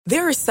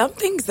There are some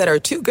things that are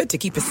too good to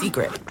keep a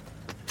secret.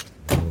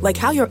 Like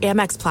how your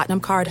Amex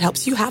Platinum card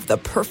helps you have the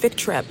perfect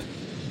trip.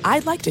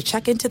 I'd like to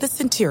check into the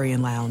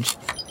Centurion Lounge.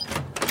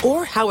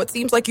 Or how it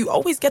seems like you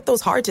always get those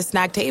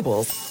hard-to-snag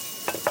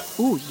tables.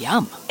 Ooh,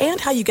 yum.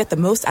 And how you get the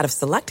most out of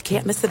select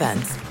can't-miss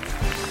events.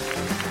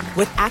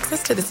 With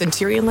access to the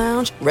Centurion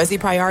Lounge, Resi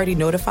Priority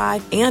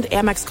Notified, and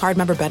Amex card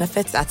member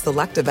benefits at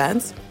select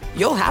events,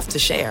 you'll have to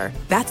share.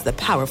 That's the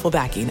powerful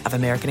backing of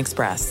American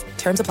Express.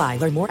 Terms apply.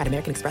 Learn more at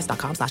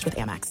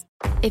americanexpress.com/withAmex.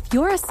 If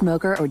you're a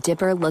smoker or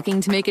dipper looking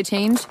to make a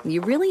change,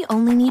 you really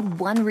only need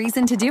one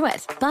reason to do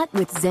it. But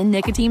with Zyn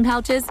nicotine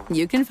pouches,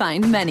 you can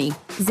find many.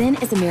 Zyn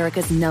is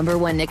America's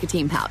 #1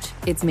 nicotine pouch.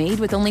 It's made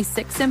with only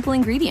 6 simple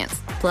ingredients.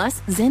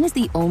 Plus, Zyn is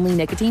the only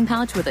nicotine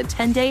pouch with a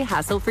 10-day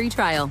hassle-free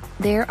trial.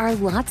 There are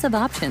lots of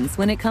options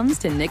when it comes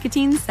to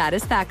nicotine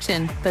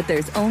satisfaction, but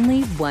there's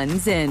only one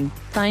Zyn.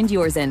 Find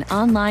your Zyn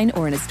online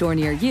or in a store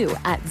near you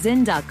at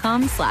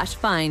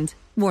zyn.com/find.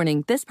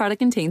 Warning, this product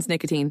contains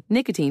nicotine.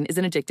 Nicotine is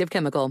an addictive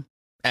chemical.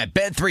 At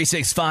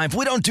Bet365,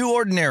 we don't do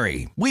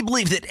ordinary. We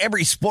believe that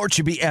every sport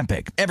should be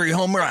epic. Every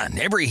home run,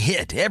 every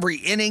hit, every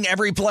inning,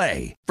 every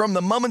play. From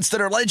the moments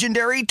that are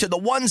legendary to the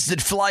ones that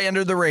fly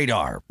under the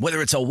radar.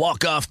 Whether it's a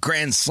walk-off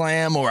grand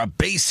slam or a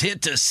base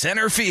hit to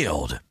center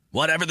field.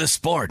 Whatever the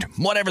sport,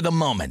 whatever the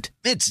moment.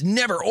 It's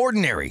never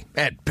ordinary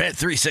at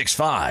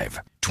Bet365.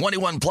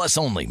 21 plus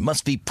only.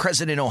 Must be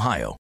present in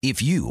Ohio.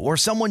 If you or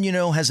someone you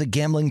know has a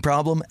gambling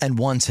problem and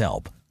wants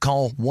help,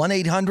 call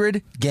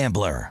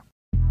 1-800-GAMBLER.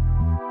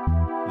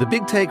 The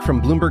Big Take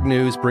from Bloomberg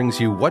News brings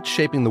you what's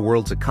shaping the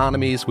world's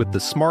economies with the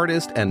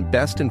smartest and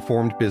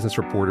best-informed business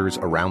reporters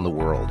around the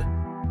world.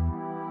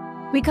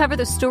 We cover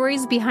the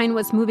stories behind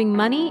what's moving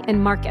money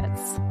and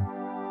markets,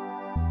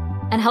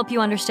 and help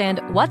you understand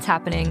what's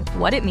happening,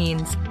 what it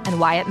means, and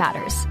why it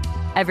matters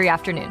every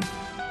afternoon.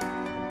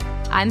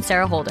 I'm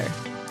Sarah Holder.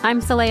 I'm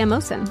Saleha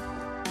Mohsin.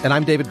 And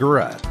I'm David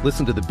Gura.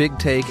 Listen to The Big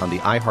Take on the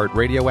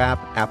iHeartRadio app,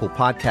 Apple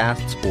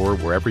Podcasts, or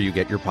wherever you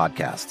get your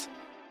podcasts.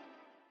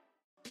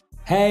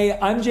 Hey,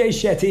 I'm Jay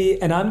Shetty,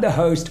 and I'm the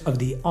host of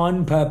the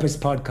On Purpose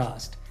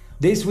podcast.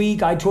 This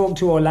week, I talked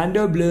to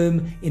Orlando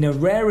Bloom in a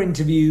rare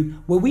interview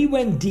where we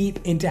went deep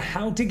into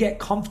how to get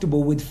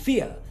comfortable with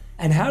fear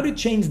and how to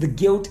change the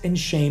guilt and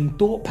shame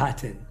thought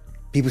pattern.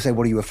 People say,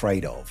 what are you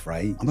afraid of,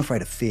 right? I'm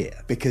afraid of fear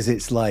because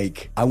it's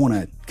like I want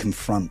to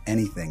confront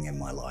anything in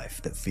my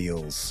life that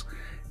feels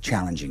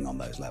challenging on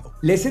those levels.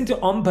 Listen to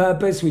On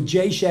Purpose with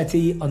Jay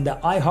Shetty on the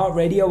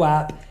iHeartRadio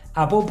app,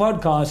 Apple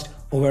Podcast,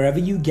 or wherever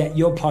you get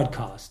your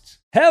podcasts.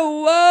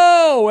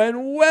 Hello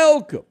and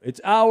welcome.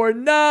 It's hour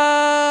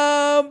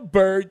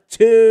number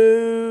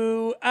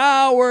 2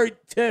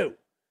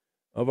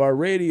 of our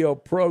radio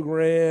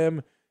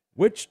program.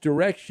 Which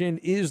direction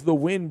is the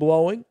wind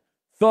blowing?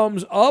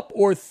 Thumbs up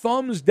or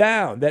thumbs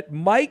down that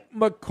Mike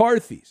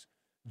McCarthy's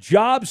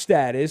job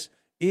status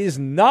is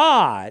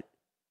not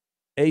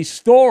a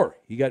story.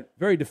 He got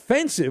very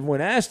defensive when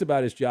asked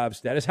about his job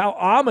status. How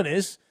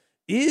ominous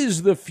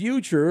is the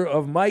future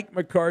of Mike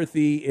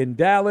McCarthy in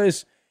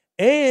Dallas?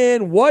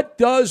 And what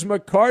does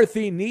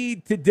McCarthy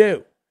need to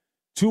do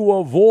to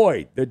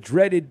avoid the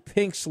dreaded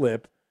pink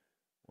slip?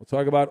 We'll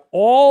talk about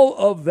all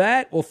of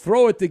that. We'll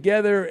throw it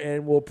together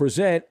and we'll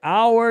present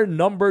our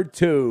number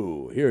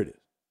 2. Here it is.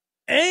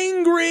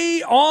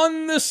 Angry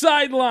on the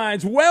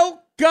sidelines.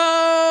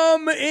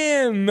 Welcome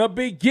in the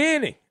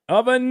beginning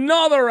of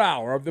another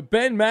hour of the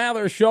Ben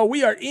Maller Show.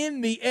 We are in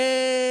the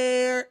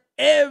air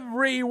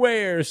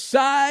everywhere,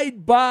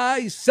 side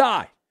by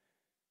side,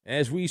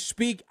 as we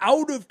speak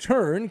out of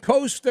turn,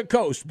 coast to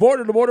coast,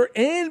 border to border,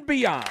 and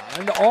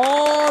beyond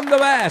on the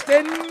vast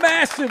and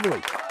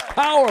massively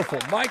powerful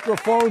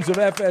microphones of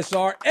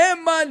FSR,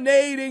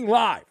 emanating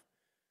live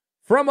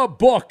from a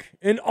book,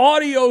 an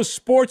audio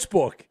sports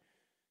book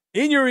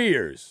in your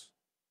ears,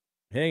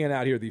 hanging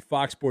out here at the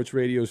Fox Sports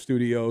Radio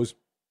studios.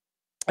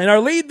 And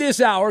our lead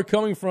this hour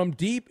coming from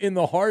deep in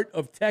the heart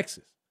of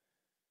Texas.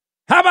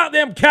 How about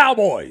them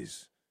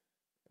Cowboys?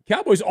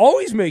 Cowboys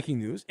always making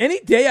news.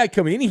 Any day I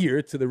come in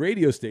here to the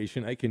radio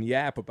station, I can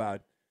yap about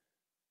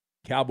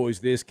Cowboys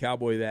this,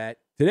 Cowboy that.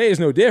 Today is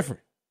no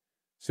different.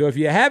 So if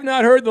you have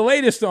not heard the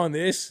latest on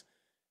this,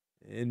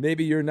 and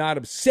maybe you're not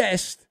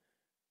obsessed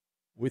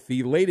with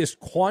the latest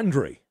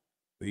quandary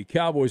the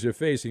Cowboys are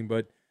facing,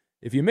 but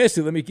if you missed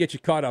it, let me get you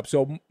caught up.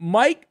 So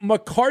Mike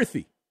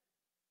McCarthy,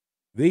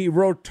 the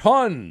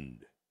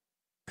rotund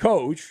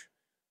coach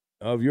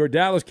of your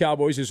Dallas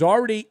Cowboys, is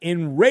already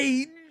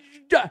enraged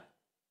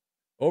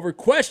over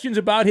questions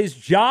about his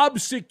job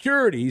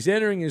security. He's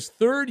entering his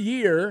 3rd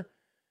year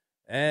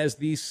as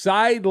the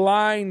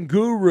sideline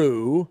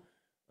guru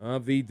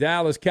of the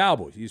Dallas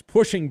Cowboys. He's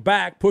pushing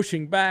back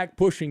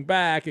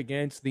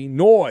against the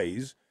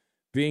noise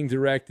being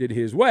directed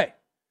his way.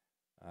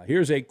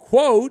 Here's a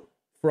quote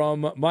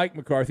from Mike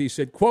McCarthy. He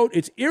said, quote,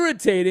 "It's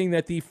irritating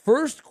that the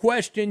first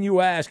question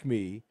you ask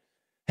me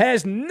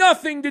has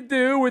nothing to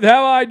do with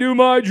how I do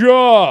my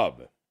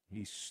job."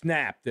 He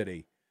snapped at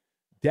a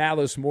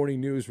Dallas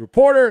Morning News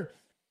reporter.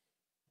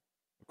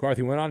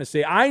 McCarthy went on to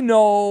say, I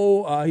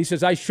know, he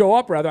says, I show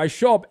up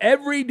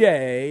every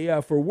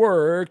day for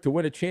work to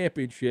win a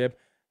championship.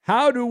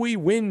 How do we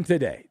win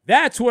today?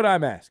 That's what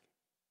I'm asking.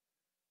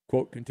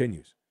 Quote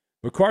continues.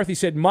 McCarthy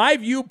said, my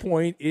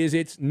viewpoint is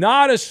it's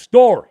not a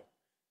story.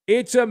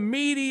 It's a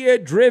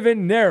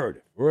media-driven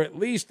narrative, or at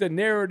least a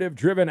narrative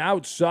driven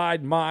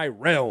outside my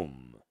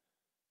realm.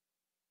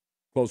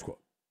 Close quote.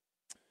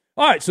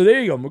 All right, so there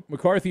you go.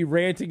 McCarthy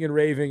ranting and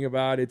raving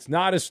about it's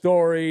not a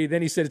story.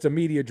 Then he said it's a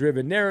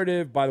media-driven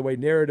narrative. By the way,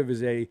 narrative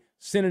is a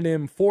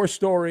synonym for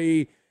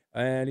story.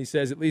 And he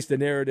says at least a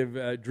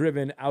narrative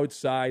driven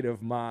outside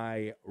of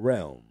my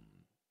realm.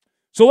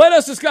 So let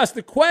us discuss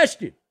the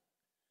question.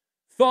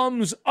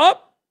 Thumbs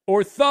up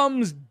or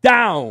thumbs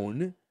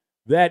down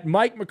that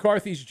Mike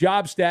McCarthy's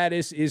job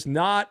status is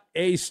not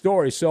a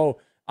story. So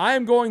I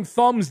am going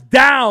thumbs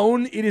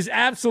down. It is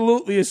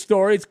absolutely a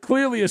story. It's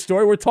clearly a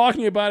story. We're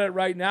talking about it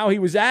right now. He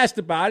was asked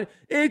about it.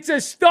 It's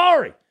a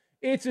story.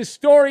 It's a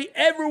story.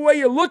 Every way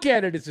you look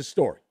at it, it's a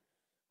story.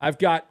 I've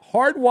got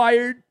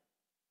hardwired,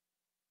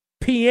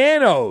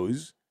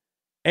 pianos,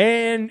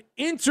 and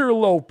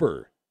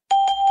interloper.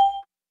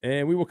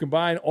 And we will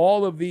combine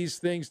all of these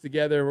things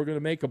together. We're going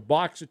to make a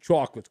box of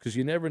chocolates because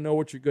you never know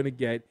what you're going to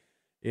get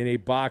in a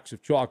box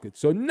of chocolates.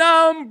 So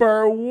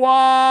number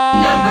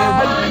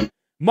one,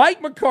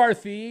 Mike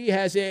McCarthy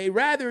has a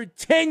rather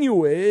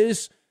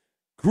tenuous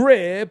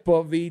grip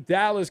of the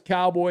Dallas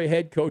Cowboy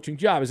head coaching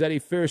job. Is that a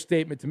fair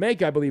statement to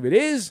make? I believe it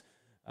is.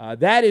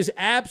 That is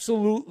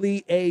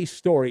absolutely a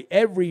story.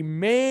 Every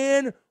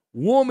man,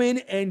 woman,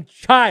 and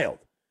child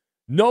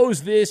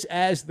knows this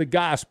as the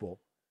gospel.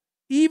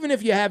 Even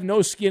if you have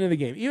no skin in the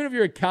game, even if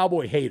you're a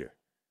Cowboy hater,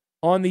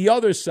 on the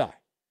other side,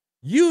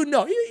 you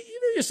know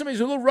you're somebody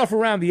who's a little rough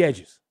around the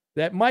edges,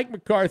 that Mike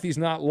McCarthy's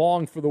not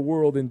long for the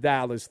world in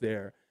Dallas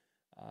there.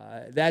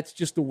 That's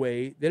just the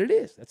way that it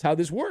is. That's how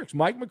this works.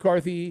 Mike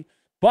McCarthy,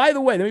 by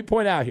the way, let me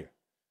point out here,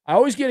 I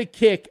always get a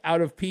kick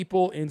out of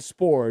people in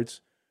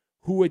sports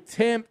who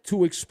attempt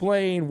to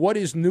explain what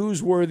is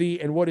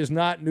newsworthy and what is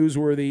not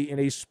newsworthy in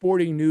a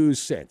sporting news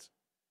sense.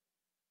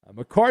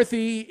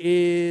 McCarthy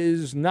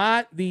is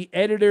not the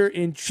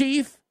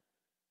editor-in-chief.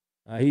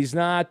 He's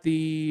not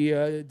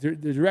the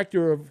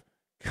director of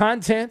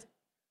content.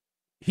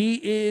 He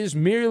is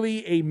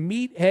merely a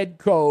meathead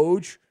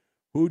coach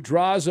who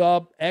draws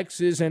up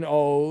X's and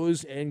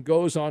O's and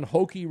goes on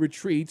hokey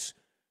retreats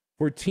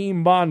for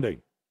team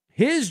bonding.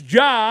 His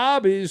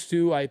job is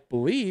to, I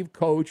believe,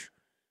 coach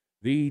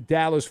the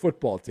Dallas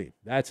football team.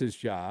 That's his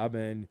job,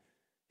 and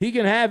he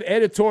can have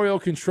editorial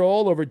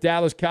control over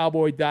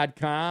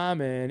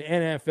DallasCowboy.com and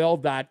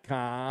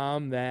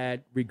NFL.com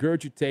that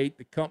regurgitate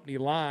the company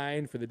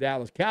line for the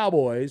Dallas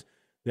Cowboys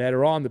that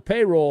are on the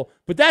payroll.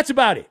 But that's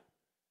about it.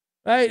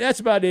 Right? That's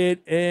about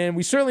it. And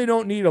we certainly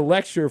don't need a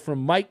lecture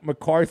from Mike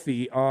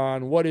McCarthy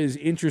on what is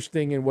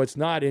interesting and what's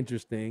not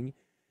interesting.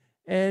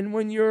 And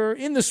when you're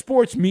in the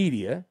sports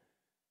media,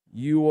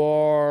 you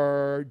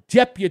are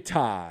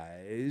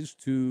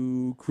deputized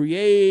to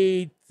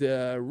create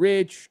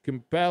rich,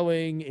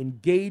 compelling,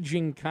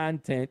 engaging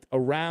content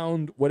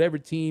around whatever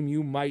team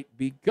you might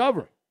be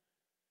covering.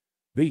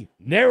 The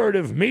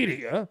narrative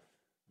media,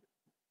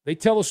 they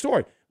tell a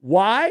story.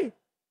 Why?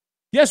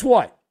 Guess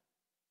what?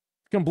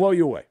 It's going to blow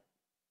you away.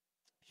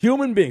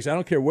 Human beings, I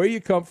don't care where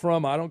you come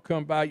from, I don't care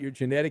about your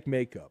genetic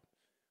makeup.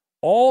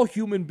 All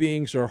human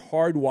beings are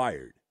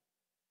hardwired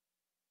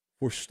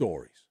for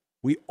stories.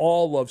 We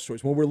all love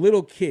stories. When we're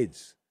little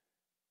kids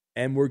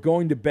and we're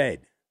going to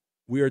bed,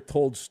 we are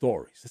told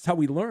stories. That's how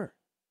we learn,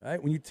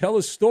 right? When you tell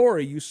a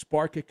story, you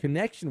spark a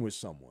connection with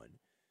someone.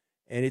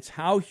 And it's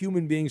how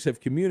human beings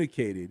have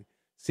communicated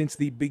since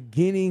the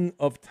beginning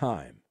of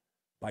time,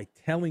 by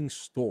telling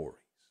stories.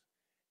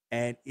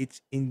 And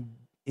it's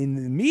in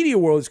the media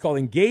world, it's called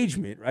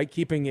engagement, right?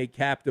 Keeping a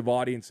captive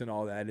audience and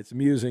all that. It's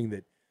amusing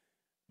that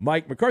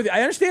Mike McCarthy,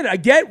 I understand it. I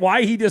get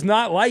why he does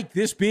not like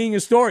this being a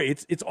story.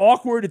 It's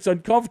awkward. It's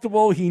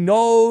uncomfortable. He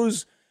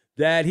knows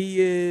that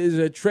he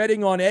is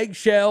treading on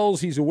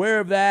eggshells. He's aware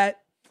of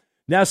that.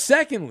 Now,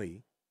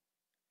 secondly,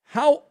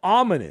 how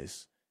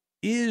ominous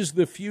is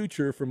the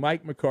future for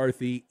Mike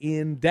McCarthy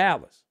in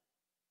Dallas?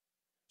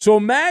 So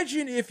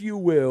imagine, if you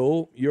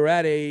will, you're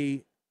at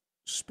a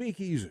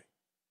speakeasy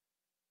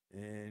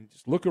and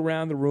just look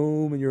around the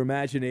room in your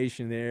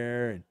imagination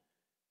there, and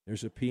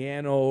there's a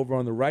piano over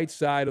on the right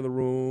side of the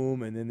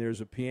room, and then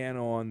there's a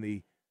piano on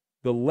the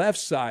left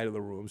side of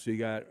the room. So you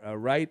got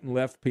right and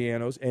left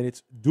pianos, and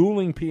it's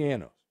dueling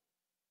pianos.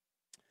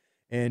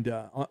 And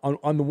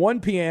on the one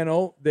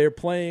piano, they're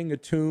playing a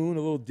tune, a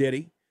little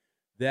ditty,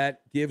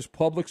 that gives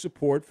public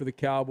support for the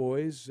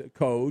Cowboys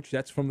coach.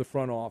 That's from the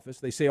front office.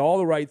 They say all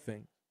the right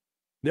things.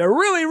 They're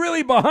really,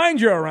 really behind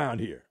you around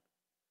here,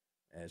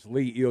 as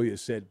Lee Elia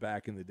said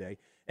back in the day.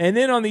 And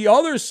then on the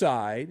other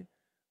side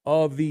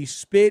of the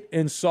Spit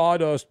and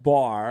Sawdust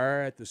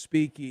bar at the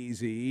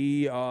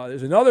speakeasy,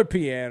 there's another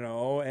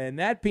piano, and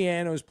that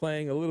piano is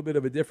playing a little bit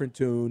of a different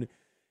tune,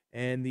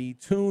 and the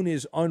tune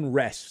is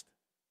unrest,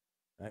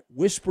 right?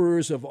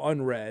 Whispers of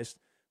unrest.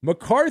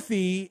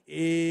 McCarthy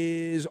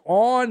is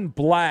on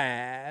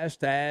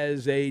blast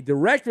as a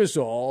direct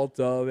result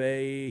of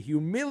a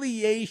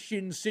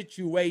humiliation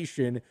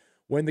situation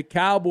when the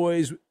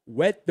Cowboys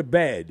wet the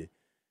bed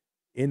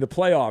in the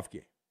playoff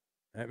game.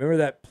 Remember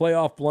that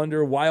playoff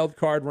blunder, wild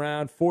card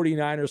round,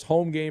 49ers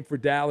home game for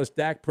Dallas.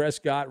 Dak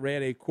Prescott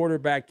ran a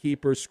quarterback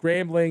keeper,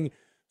 scrambling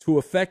to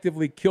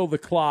effectively kill the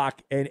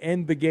clock and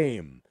end the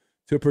game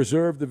to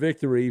preserve the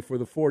victory for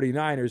the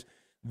 49ers.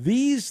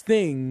 These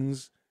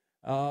things...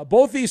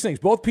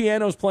 both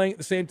pianos playing at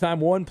the same time,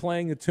 one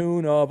playing a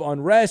tune of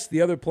unrest,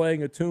 the other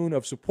playing a tune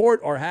of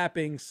support, are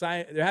happening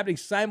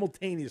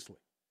simultaneously,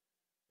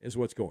 is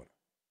what's going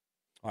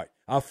on. All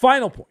right,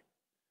 final point.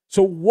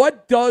 So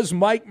what does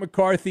Mike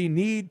McCarthy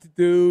need to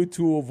do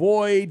to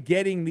avoid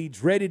getting the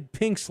dreaded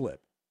pink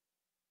slip?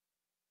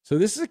 So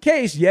this is a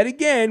case, yet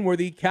again, where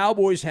the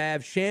Cowboys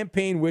have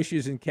champagne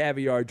wishes and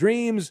caviar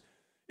dreams.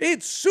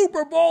 It's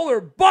Super Bowl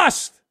or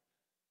bust.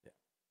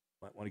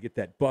 Might want to get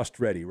that bust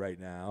ready right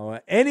now.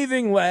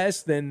 Anything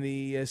less than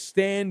the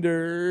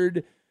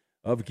standard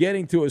of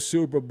getting to a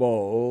Super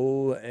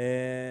Bowl,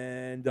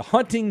 and the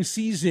hunting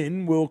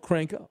season will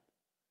crank up.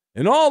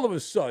 And all of a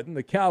sudden,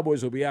 the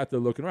Cowboys will be out there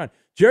looking around.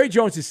 Jerry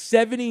Jones is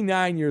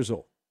 79 years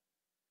old.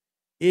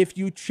 If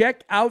you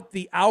check out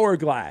the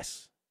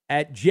hourglass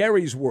at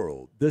Jerry's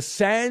World, the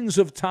sands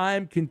of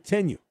time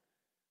continue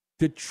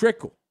to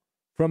trickle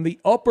from the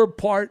upper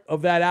part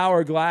of that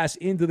hourglass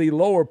into the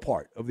lower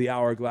part of the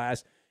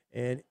hourglass.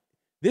 And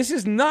this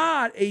is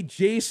not a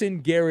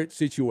Jason Garrett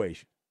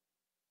situation.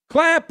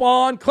 Clap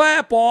on,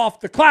 clap off,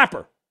 the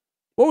clapper.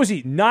 What was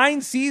he,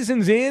 9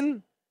 seasons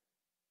in?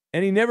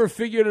 And he never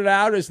figured it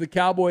out as the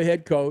Cowboy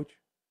head coach.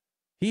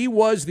 He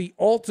was the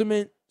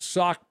ultimate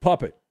sock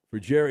puppet for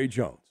Jerry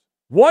Jones.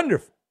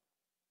 Wonderful.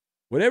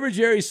 Whatever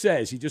Jerry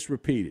says, he just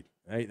repeated.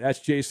 Right?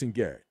 That's Jason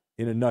Garrett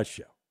in a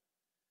nutshell.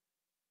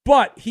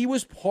 But he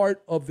was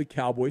part of the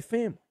Cowboy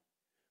family.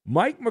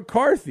 Mike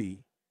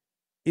McCarthy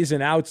is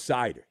an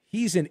outsider.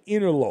 He's an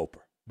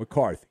interloper,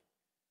 McCarthy.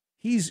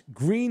 He's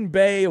Green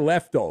Bay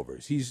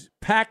leftovers. He's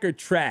Packer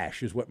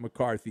trash is what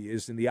McCarthy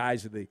is in the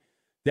eyes of the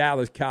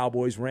Dallas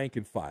Cowboys rank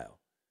and file.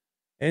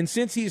 And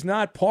since he's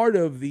not part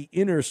of the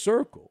inner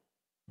circle,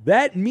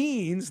 that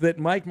means that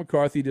Mike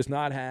McCarthy does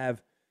not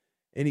have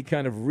any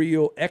kind of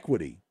real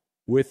equity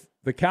with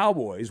the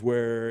Cowboys,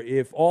 where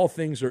if all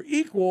things are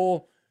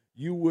equal,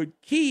 you would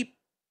keep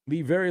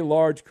the very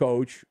large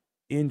coach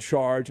in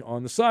charge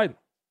on the sideline.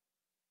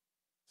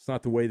 It's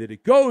not the way that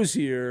it goes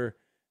here,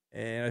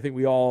 and I think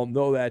we all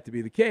know that to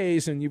be the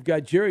case. And you've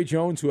got Jerry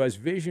Jones, who has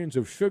visions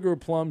of sugar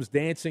plums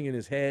dancing in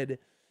his head,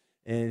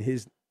 and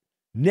his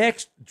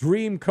next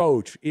dream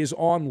coach is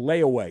on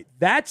layaway.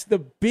 That's the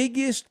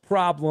biggest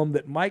problem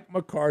that Mike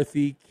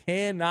McCarthy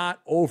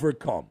cannot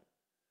overcome.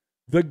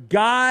 The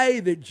guy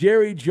that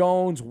Jerry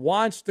Jones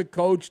wants to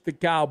coach the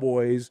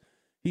Cowboys,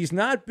 he's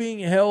not being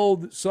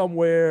held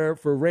somewhere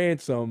for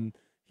ransom.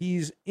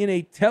 He's in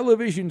a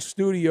television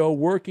studio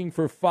working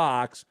for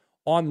Fox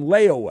on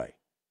layaway.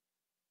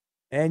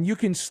 And you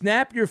can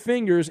snap your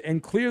fingers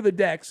and clear the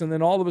decks, and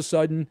then all of a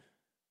sudden,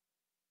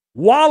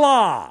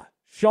 voila,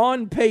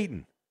 Sean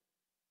Payton,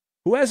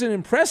 who has an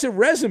impressive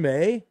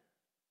resume.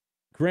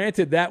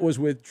 Granted, that was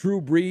with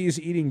Drew Brees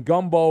eating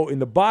gumbo in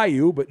the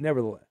bayou, but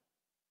nevertheless.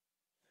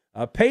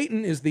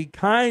 Payton is the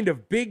kind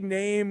of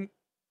big-name,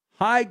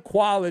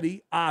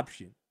 high-quality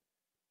option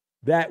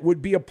that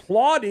would be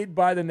applauded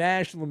by the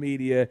national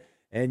media.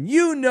 And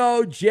you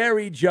know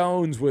Jerry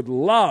Jones would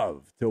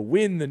love to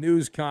win the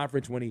news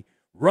conference when he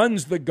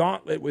runs the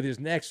gauntlet with his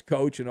next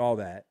coach and all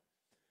that.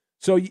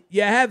 So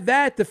you have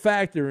that to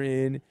factor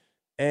in,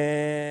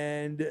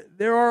 and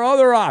there are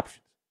other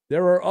options.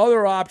 There are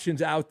other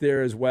options out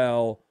there as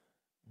well,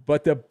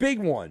 but the big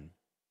one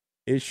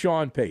is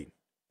Sean Payton.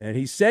 And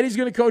he said he's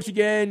going to coach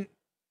again.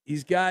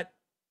 He's got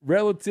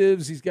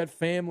relatives. He's got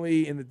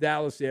family in the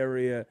Dallas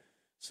area.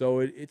 So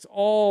it's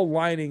all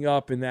lining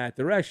up in that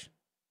direction.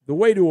 The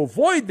way to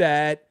avoid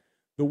that,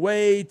 the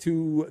way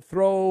to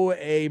throw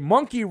a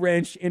monkey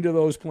wrench into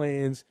those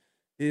plans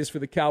is for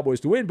the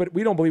Cowboys to win, but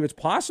we don't believe it's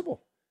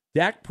possible.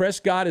 Dak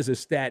Prescott is a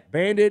stat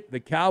bandit.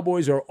 The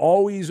Cowboys are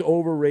always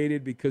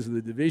overrated because of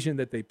the division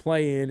that they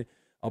play in,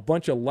 a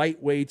bunch of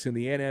lightweights in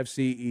the NFC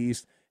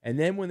East. And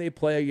then when they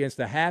play against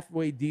a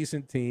halfway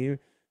decent team,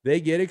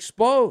 they get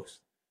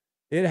exposed.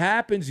 It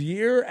happens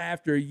year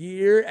after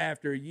year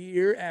after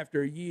year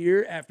after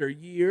year after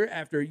year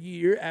after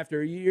year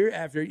after year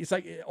after. It's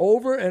like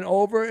over and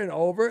over and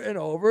over and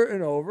over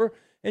and over.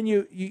 And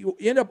you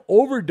end up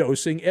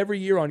overdosing every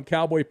year on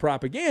Cowboy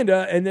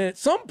propaganda. And then at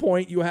some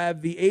point you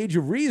have the age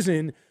of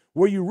reason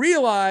where you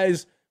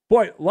realize,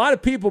 boy, a lot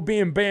of people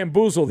being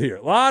bamboozled here.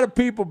 A lot of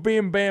people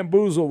being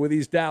bamboozled with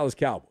these Dallas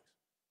Cowboys.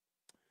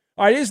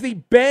 All right, it is the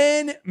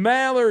Ben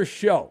Maller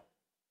Show.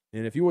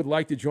 And if you would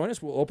like to join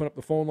us, we'll open up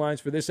the phone lines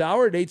for this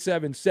hour at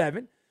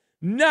 877-99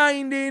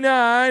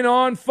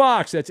 on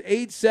Fox. That's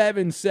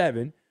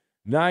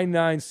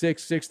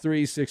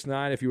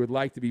 877-996-6369 if you would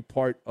like to be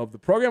part of the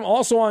program.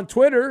 Also on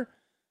Twitter,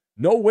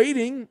 No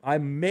waiting. I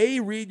may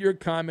read your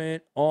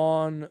comment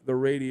on the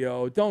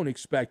radio. Don't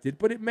expect it,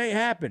 but it may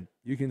happen.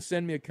 You can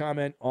send me a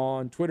comment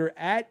on Twitter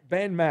at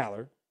Ben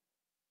Maller.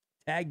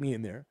 Tag me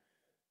in there.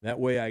 That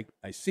way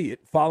I see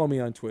it. Follow me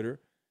on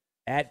Twitter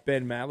at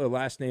Ben Maller,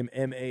 last name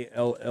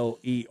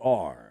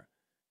Maller.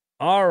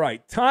 All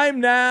right, time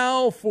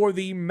now for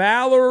the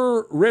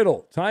Maller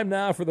Riddle.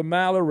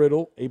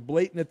 A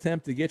blatant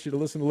attempt to get you to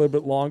listen a little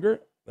bit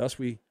longer. Thus,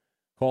 we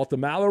call it the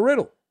Maller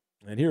Riddle.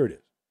 And here it is.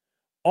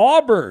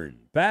 Auburn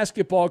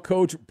basketball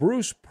coach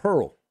Bruce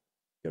Pearl,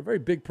 got a very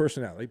big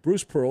personality.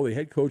 Bruce Pearl, the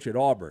head coach at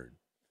Auburn,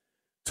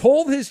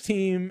 told his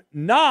team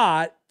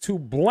not to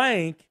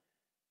blank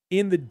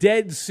in the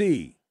Dead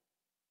Sea.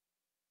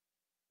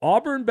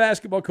 Auburn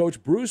basketball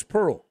coach Bruce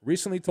Pearl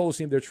recently told his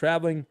team they're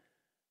traveling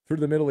through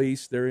the Middle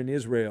East. They're in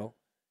Israel.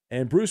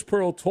 And Bruce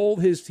Pearl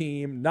told his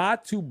team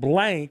not to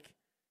blank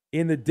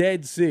in the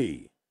Dead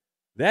Sea.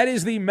 That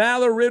is the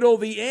Maller Riddle,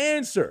 the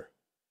answer.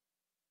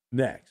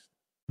 Next.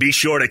 Be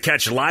sure to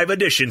catch live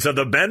editions of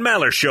the Ben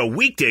Maller Show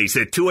weekdays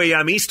at 2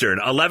 a.m. Eastern,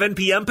 11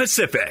 p.m.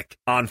 Pacific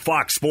on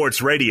Fox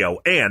Sports Radio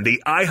and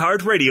the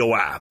iHeartRadio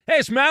app. Hey,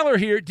 it's Maller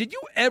here. Did you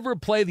ever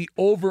play the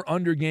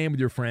over-under game with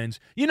your friends?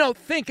 You know,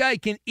 think I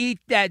can eat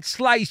that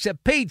slice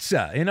of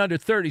pizza in under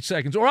 30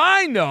 seconds. Or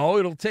I know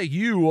it'll take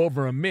you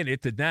over a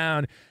minute to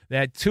down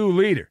that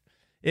 2-liter.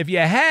 If you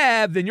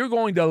have, then you're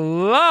going to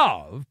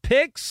love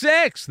Pick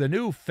Six, the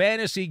new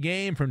fantasy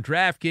game from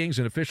DraftKings,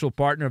 an official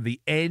partner of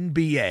the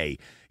NBA.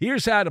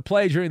 Here's how to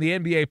play during the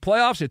NBA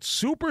playoffs. It's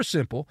super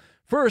simple.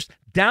 First,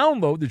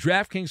 download the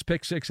DraftKings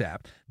Pick Six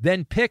app,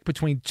 then pick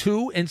between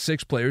 2 and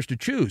 6 players to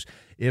choose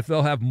if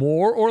they'll have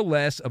more or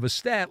less of a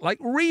stat like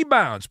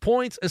rebounds,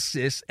 points,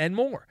 assists, and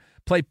more.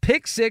 Play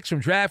Pick Six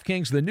from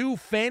DraftKings, the new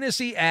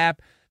fantasy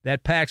app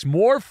that packs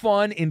more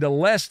fun into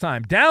less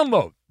time.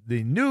 Download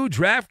the new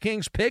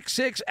DraftKings Pick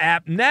Six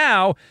app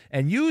now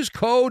and use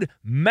code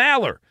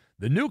MALLER.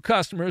 The new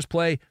customers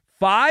play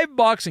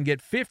 $5 and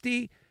get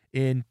 50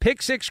 in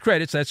Pick Six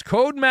credits. That's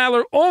code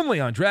MALLER only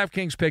on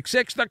DraftKings Pick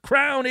Six. The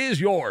crown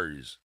is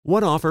yours.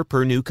 One offer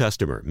per new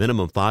customer.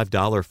 Minimum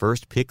 $5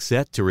 first pick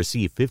set to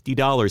receive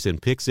 $50 in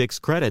Pick Six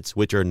credits,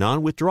 which are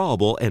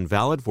non-withdrawable and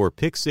valid for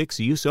Pick Six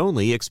use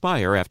only.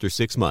 Expire after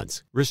 6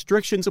 months.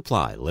 Restrictions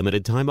apply.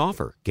 Limited time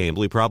offer.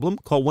 Gambling problem?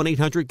 Call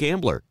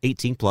 1-800-GAMBLER.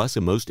 18 plus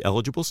in most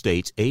eligible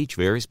states. Age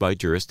varies by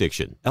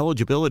jurisdiction.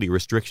 Eligibility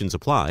restrictions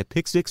apply.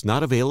 Pick Six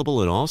not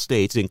available in all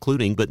states,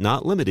 including but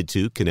not limited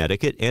to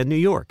Connecticut and New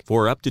York.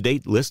 For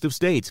up-to-date list of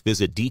states,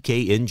 visit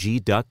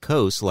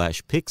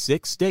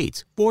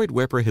dkng.co/pick6states. Void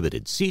where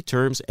prohibited. See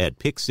terms at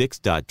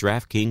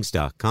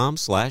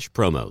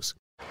pick6.draftkings.com/promos.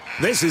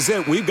 This is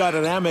it. We've got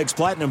an Amex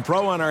Platinum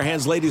Pro on our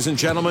hands, ladies and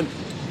gentlemen.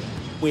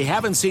 We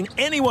haven't seen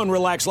anyone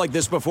relax like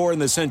this before in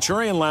the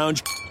Centurion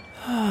Lounge.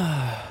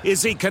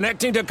 Is he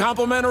connecting to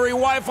complimentary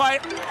Wi-Fi?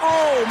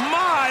 Oh,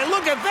 my.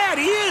 Look at that.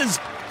 He is.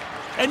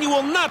 And you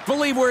will not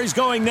believe where he's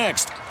going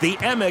next. The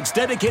Amex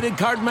dedicated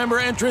card member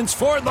entrance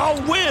for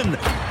the win.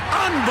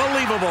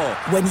 Unbelievable.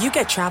 When you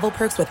get travel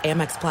perks with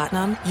Amex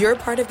Platinum, you're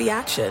part of the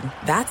action.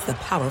 That's the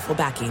powerful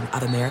backing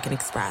of American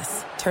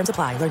Express. Terms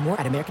apply. Learn more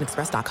at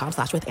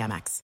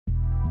americanexpress.com/withAmex.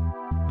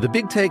 The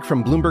Big Take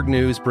from Bloomberg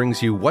News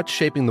brings you what's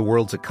shaping the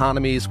world's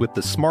economies with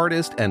the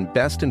smartest and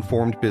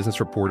best-informed business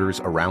reporters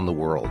around the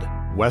world.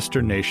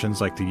 Western nations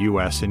like the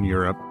U.S. and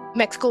Europe.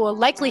 Mexico will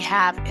likely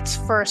have its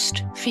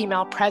first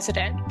female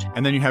president.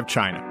 And then you have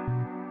China.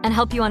 And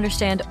help you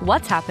understand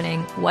what's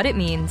happening, what it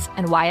means,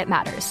 and why it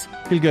matters.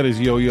 He'll get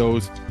his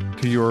yo-yos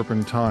to Europe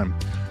in time.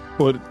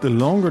 But the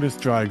longer this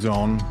drags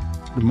on,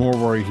 the more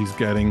worry he's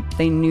getting.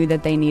 They knew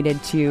that they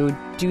needed to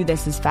do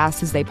this as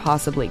fast as they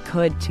possibly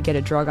could to get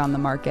a drug on the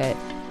market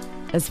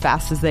as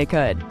fast as they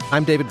could.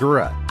 I'm David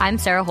Gura. I'm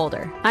Sarah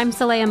Holder. I'm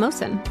Saleha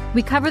Mohsen.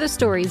 We cover the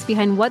stories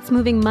behind what's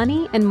moving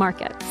money and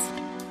markets.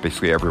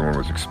 Basically, everyone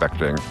was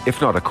expecting, if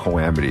not a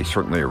calamity,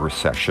 certainly a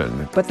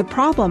recession. But the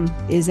problem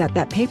is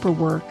that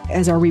paperwork,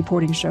 as our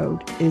reporting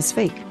showed, is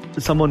fake.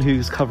 As someone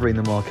who's covering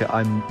the market,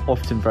 I'm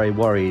often very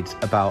worried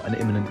about an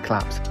imminent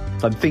collapse.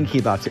 I'm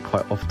thinking about it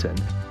quite often.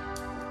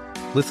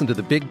 Listen to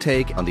The Big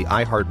Take on the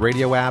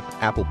iHeartRadio app,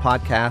 Apple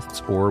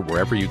Podcasts, or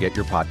wherever you get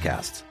your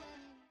podcasts.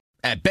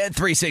 At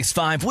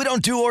Bet365, we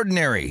don't do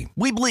ordinary.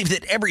 We believe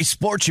that every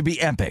sport should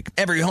be epic.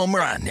 Every home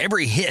run,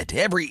 every hit,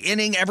 every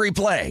inning, every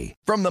play.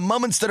 From the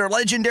moments that are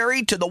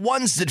legendary to the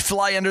ones that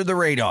fly under the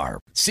radar.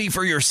 See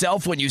for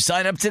yourself when you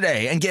sign up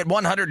today and get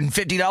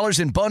 $150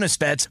 in bonus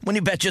bets when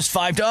you bet just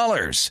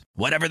 $5.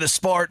 Whatever the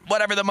sport,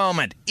 whatever the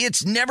moment,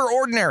 it's never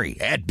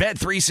ordinary at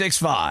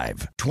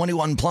Bet365.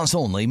 21 plus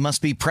only.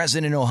 Must be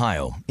present in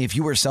Ohio. If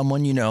you or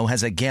someone you know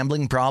has a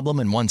gambling problem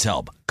and wants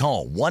help,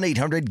 call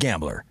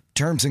 1-800-GAMBLER.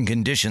 Terms and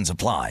conditions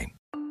apply.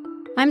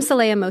 I'm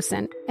Saleha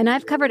Mohsen, and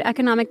I've covered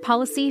economic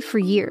policy for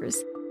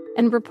years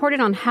and reported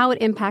on how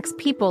it impacts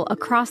people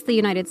across the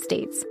United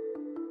States.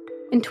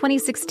 In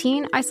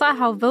 2016, I saw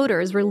how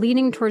voters were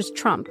leaning towards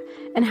Trump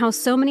and how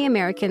so many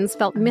Americans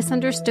felt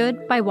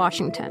misunderstood by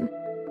Washington.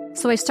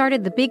 So I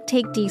started the Big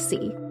Take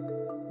DC.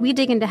 We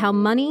dig into how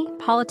money,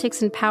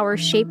 politics, and power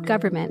shape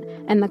government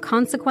and the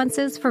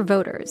consequences for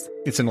voters.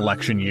 It's an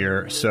election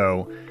year,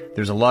 so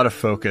there's a lot of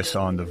focus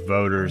on the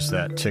voters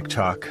that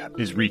TikTok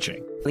is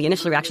reaching. The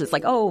initial reaction is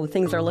like, oh,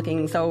 things are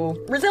looking so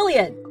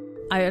resilient.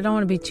 I don't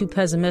want to be too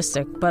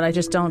pessimistic, but I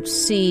just don't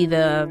see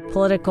the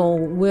political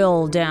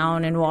will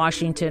down in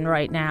Washington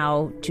right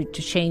now to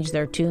change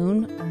their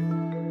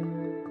tune.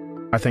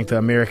 I think the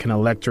American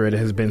electorate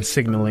has been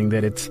signaling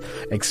that it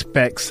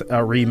expects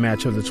a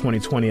rematch of the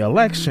 2020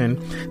 election.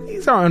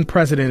 These are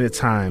unprecedented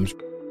times.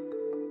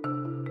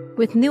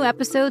 With new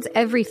episodes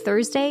every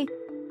Thursday,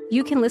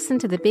 you can listen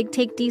to The Big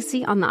Take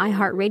DC on the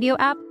iHeartRadio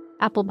app,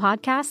 Apple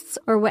Podcasts,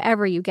 or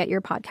wherever you get your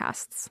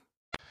podcasts.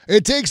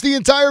 It takes the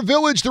entire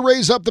village to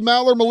raise up the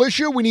Maller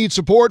Militia. We need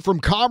support from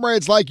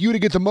comrades like you to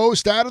get the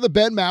most out of the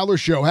Ben Maller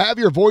Show. Have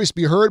your voice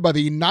be heard by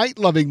the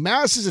night-loving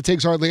masses. It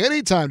takes hardly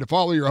any time to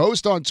follow your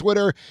host on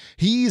Twitter.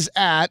 He's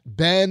at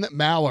Ben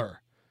Maller.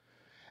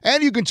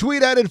 And you can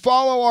tweet at and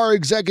follow our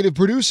executive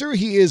producer.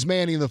 He is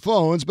manning the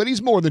phones, but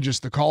he's more than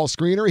just the call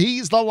screener.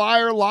 He's the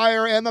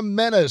liar, and the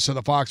menace of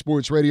the Fox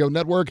Sports Radio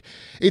Network.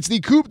 It's the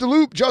Coop de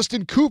Loop,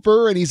 Justin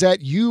Cooper, and he's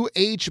at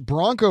UH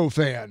Bronco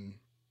Fan.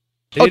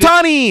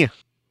 Ohtani!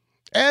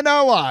 And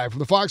now live from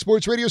the Fox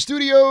Sports Radio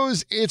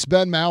studios, it's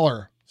Ben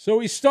Maller. So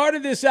we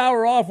started this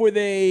hour off with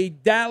a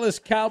Dallas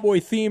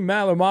Cowboy-themed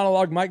Maller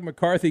monologue, Mike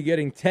McCarthy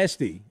getting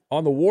testy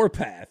on the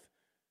warpath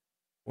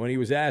when he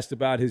was asked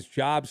about his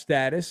job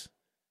status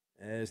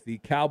as the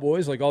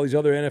Cowboys, like all these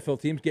other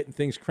NFL teams, getting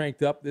things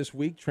cranked up this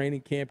week,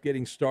 training camp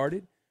getting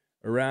started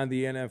around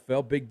the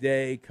NFL. Big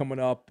day coming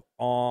up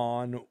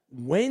on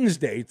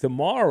Wednesday,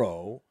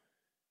 tomorrow,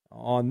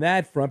 on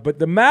that front. But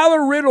the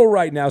Maller riddle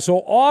right now.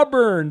 So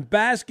Auburn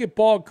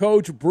basketball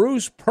coach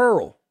Bruce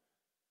Pearl,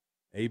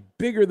 a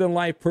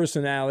bigger-than-life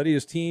personality,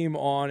 his team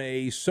on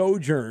a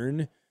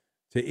sojourn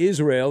to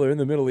Israel or in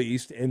the Middle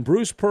East, and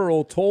Bruce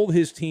Pearl told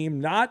his team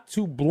not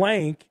to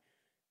blank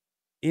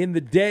in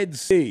the Dead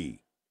Sea.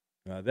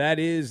 That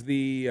is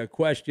the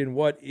question.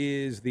 What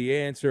is the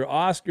answer?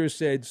 Oscar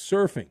said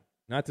surfing,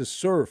 not to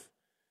surf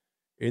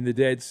in the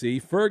Dead Sea.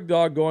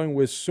 Fergdog going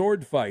with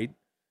sword fight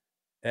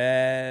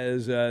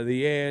as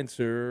the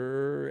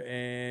answer.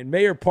 And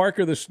Mayor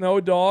Parker, the snow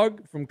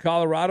dog from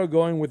Colorado,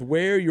 going with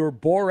wear your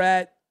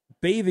Borat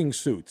bathing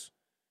suits.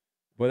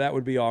 Well, that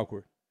would be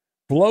awkward.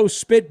 Blow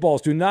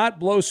spitballs. Do not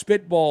blow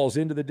spitballs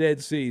into the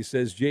Dead Sea,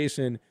 says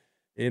Jason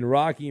in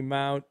Rocky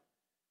Mount,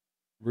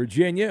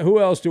 Virginia. Who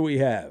else do we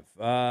have?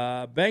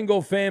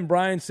 Bengal fan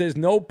Brian says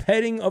no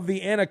petting of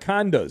the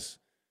anacondas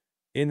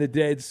in the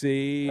Dead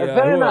Sea.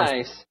 Very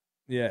nice.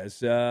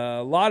 Yes.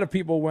 A lot of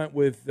people went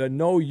with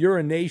no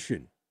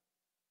urination.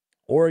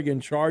 Oregon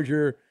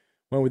Charger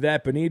went with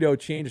that. Benito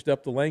changed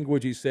up the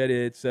language. He said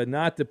it's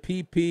not the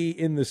PP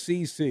in the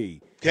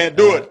CC. Can't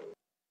do it.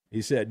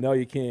 He said, no,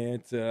 you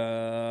can't.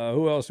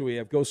 Who else do we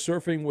have? Go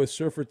surfing with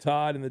Surfer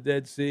Todd in the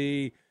Dead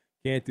Sea.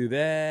 Can't do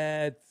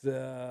that.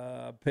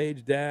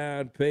 Page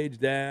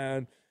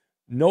down.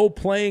 No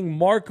playing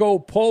Marco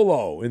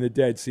Polo in the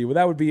Dead Sea. Well,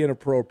 that would be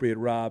inappropriate,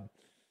 Rob,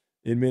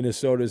 in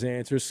Minnesota's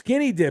answer.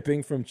 Skinny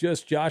dipping from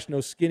Just Josh.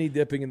 No skinny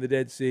dipping in the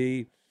Dead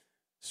Sea.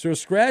 Sir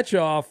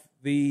Scratchoff,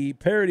 the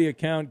parody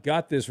account,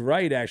 got this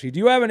right, actually. Do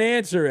you have an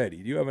answer,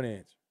 Eddie? Do you have an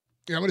answer?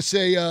 Yeah, I'm going to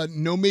say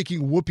no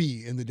making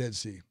whoopee in the Dead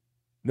Sea.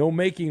 No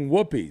making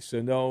whoopee. So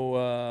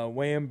no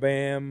wham,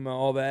 bam,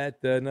 all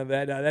that. None of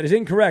that. That is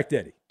incorrect,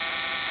 Eddie.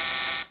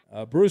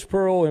 Bruce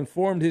Pearl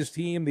informed his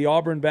team, the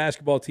Auburn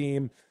basketball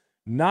team,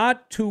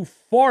 not to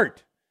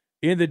fart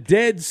in the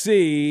Dead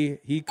Sea.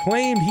 He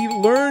claimed he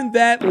learned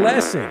that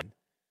lesson.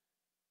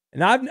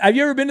 And have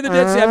you ever been to the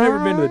Dead Sea? I've never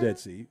been to the Dead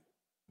Sea.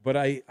 But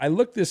I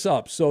looked this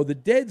up. So the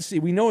Dead Sea,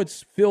 we know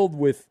it's filled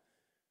with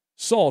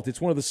salt. It's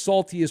one of the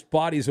saltiest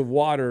bodies of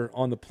water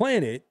on the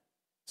planet,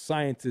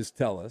 scientists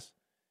tell us.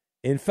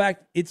 In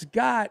fact, it's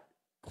got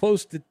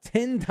close to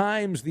 10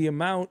 times the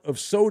amount of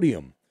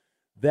sodium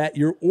that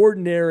your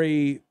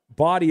ordinary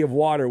body of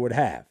water would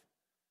have.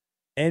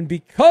 And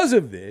because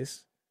of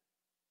this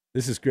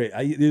is great.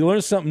 You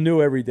learn something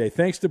new every day.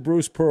 Thanks to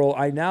Bruce Pearl,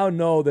 I now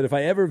know that if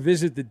I ever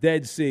visit the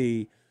Dead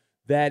Sea,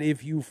 that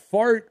if you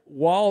fart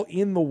while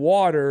in the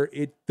water,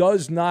 it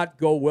does not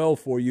go well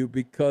for you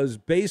because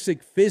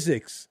basic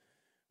physics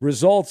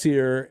results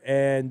here.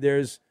 And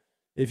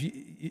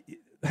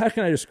how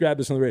can I describe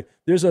this on the radio?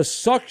 There's a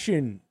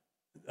suction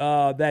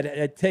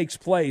that takes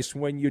place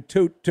when you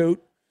toot,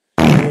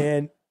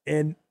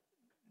 and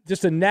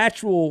just a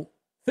natural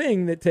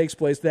thing that takes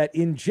place that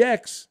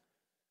injects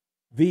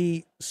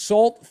the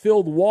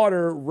salt-filled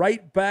water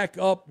right back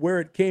up where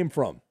it came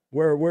from,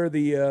 where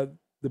the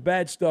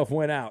bad stuff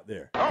went out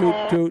there.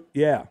 Toot,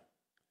 yeah.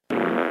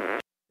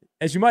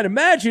 As you might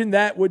imagine,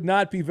 that would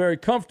not be very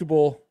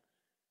comfortable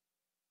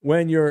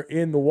when you're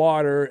in the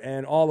water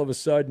and all of a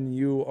sudden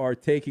you are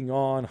taking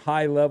on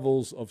high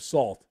levels of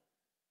salt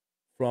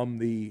from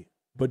the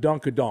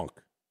badunkadunk.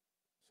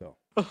 So,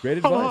 great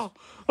advice.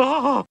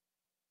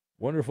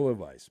 Wonderful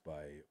advice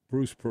by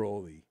Bruce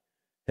Pearl, the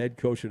head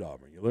coach at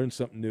Auburn. You learn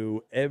something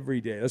new every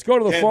day. Let's go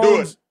to the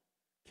phones.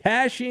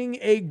 Cashing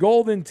a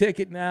golden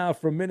ticket now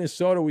from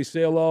Minnesota. We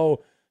say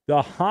hello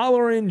to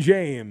Hollerin'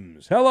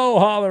 James. Hello,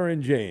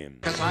 Hollerin' James.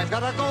 'Cause I've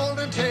got a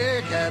golden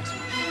ticket.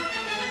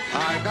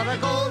 I've got a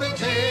golden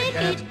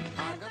ticket.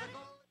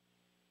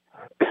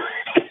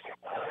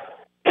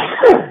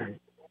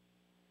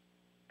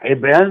 Hey,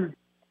 Ben.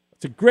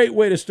 It's a great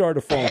way to start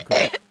a phone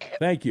call.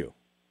 Thank you.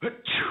 I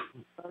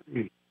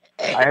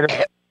had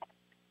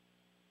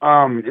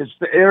it's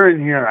the air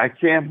in here. I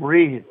can't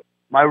breathe.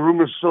 My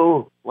room is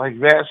so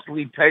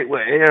vastly tight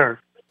with air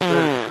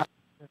that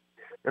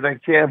I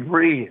can't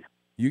breathe.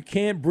 You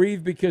can't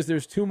breathe because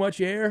there's too much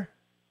air?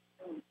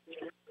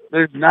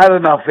 There's not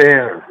enough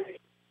air.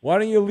 Why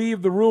don't you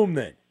leave the room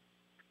then?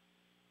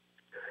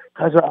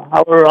 Because I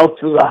holler out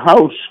to the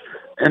house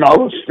and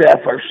all the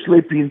staff are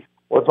sleeping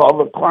with all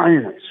the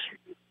clients.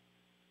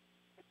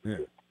 Yeah.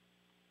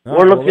 All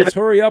right, well, let's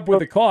hurry up with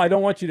the call. I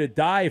don't want you to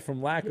die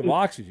from lack of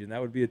oxygen.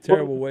 That would be a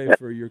terrible way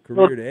for your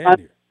career to end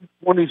here.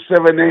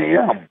 27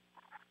 a.m.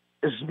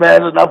 It's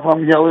bad enough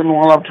I'm yelling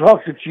while I'm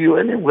talking to you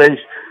anyways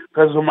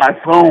because of my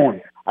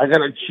phone. I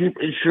got a cheap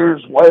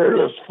insurance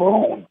wireless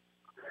phone.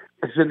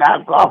 It's a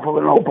knockoff of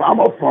an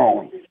Obama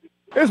phone.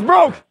 It's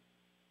broke.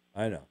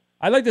 I know.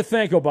 I'd like to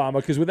thank Obama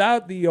because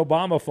without the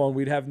Obama phone,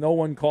 we'd have no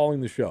one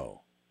calling the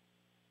show.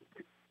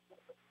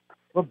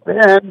 But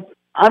Ben,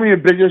 I'm your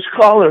biggest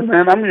caller,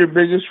 man. I'm your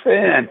biggest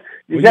fan.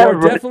 You are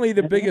definitely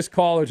the biggest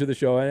caller to the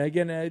show. And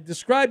again,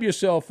 describe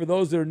yourself for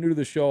those that are new to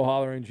the show,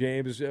 Hollerin'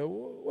 James.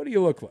 What do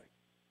you look like?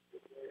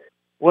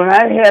 When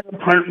I had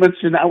apartments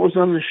and I was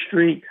on the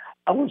street,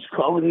 I was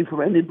calling you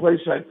from any place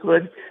I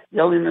could,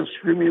 yelling and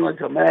screaming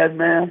like a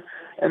madman.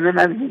 And then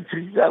I'd get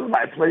kicked out of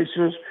my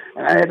places,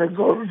 and I had to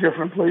go to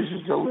different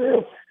places to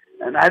live.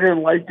 And I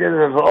didn't like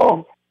that at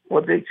all.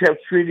 But they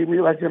kept treating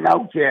me like an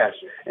outcast.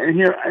 And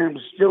here I am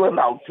still an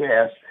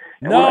outcast.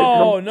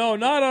 No,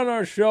 not on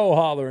our show,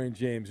 Hollerin'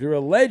 James. You're a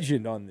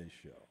legend on this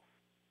show.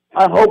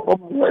 I hope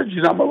I'm a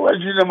legend. I'm a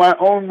legend in my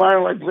own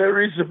mind like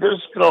Larry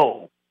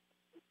Zbyszko.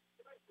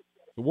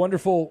 A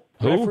wonderful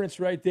reference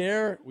right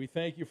there. We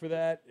thank you for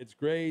that. It's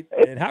great.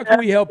 And how can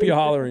we help you,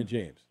 Hollerin'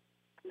 James?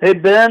 Hey,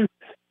 Ben.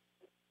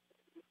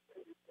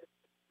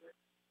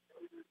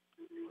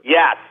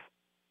 Yes.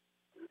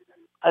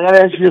 I got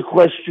to ask you a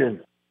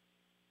question.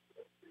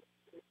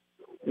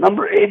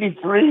 Number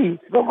 83,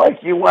 the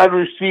Viking wide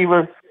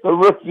receiver, the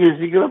rookie, is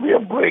he going to be a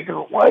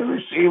breakout wide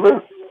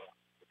receiver?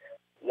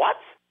 What?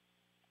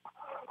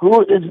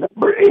 Who is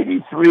number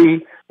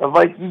 83, the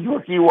Vikings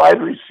rookie wide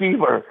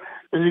receiver?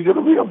 Is he going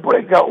to be a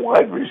breakout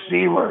wide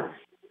receiver?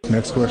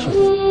 Next question.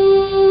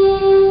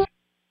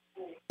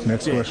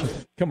 Next question.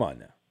 Come on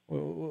now.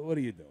 What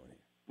are you doing?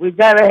 We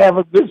got to have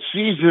a good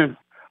season.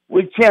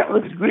 We can't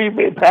let the Green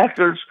Bay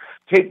Packers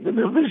take the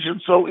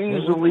division so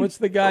easily. What's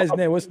the guy's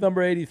name? What's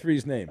number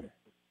 83's name?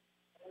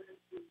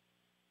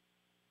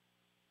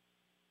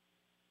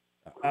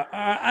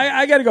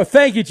 I got to go.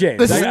 Thank you, James.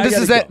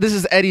 This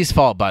is Eddie's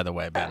fault, by the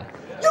way, Ben.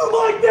 You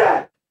like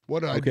that?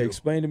 What did I do? Okay,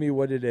 explain to me,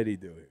 what did Eddie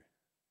do here?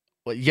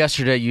 Well,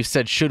 yesterday you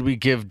said, should we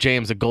give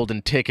James a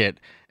golden ticket?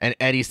 And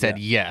Eddie said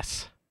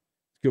yes.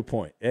 Good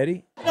point.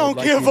 Eddie?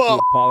 Don't give up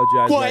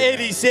apologize what right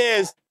Eddie now.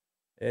 says.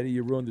 Eddie,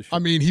 you ruined the show. I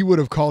mean, he would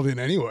have called in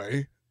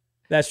anyway.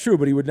 That's true,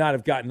 but he would not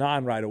have gotten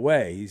on right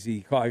away.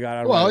 He got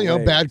on Well, right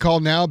away. bad call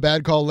now,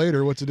 bad call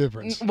later. What's the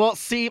difference? Well,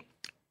 see,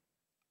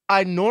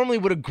 I normally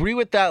would agree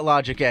with that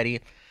logic,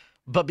 Eddie,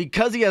 but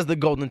because he has the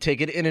golden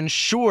ticket, it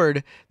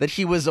ensured that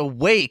he was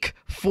awake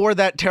for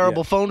that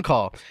terrible phone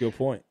call. Good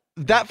point.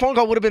 That phone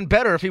call would have been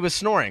better if he was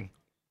snoring.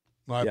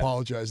 Well, I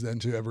apologize then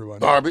to everyone.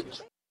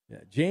 Garbage. Yeah,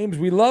 James,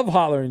 we love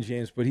Hollerin'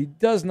 James, but he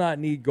does not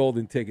need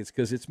golden tickets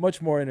because it's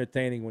much more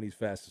entertaining when he's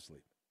fast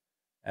asleep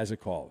as a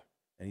caller.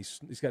 And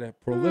he's got a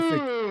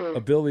prolific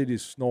ability to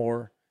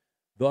snore.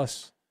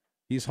 Thus,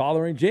 he's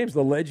Hollerin' James,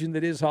 the legend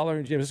that is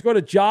Hollerin' James. Let's go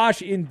to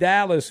Josh in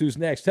Dallas, who's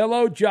next.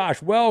 Hello,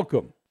 Josh.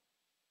 Welcome.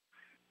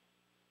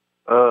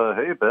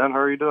 Hey, Ben. How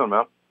are you doing,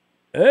 man?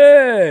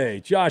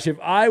 Hey, Josh, if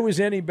I was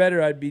any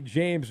better, I'd be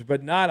James,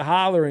 but not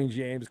Hollerin'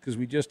 James because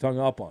we just hung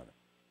up on him.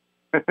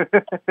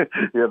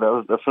 Yeah, that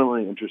was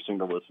definitely interesting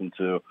to listen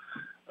to.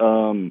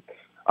 I'm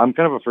kind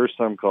of a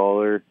first-time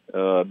caller.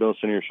 I've been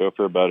listening to your show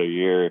for about a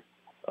year.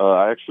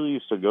 I actually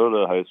used to go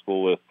to high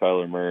school with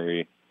Kyler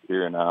Murray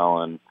here in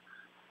Allen.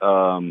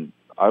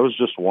 I was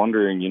just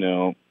wondering,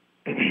 do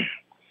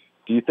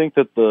you think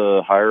that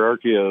the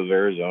hierarchy of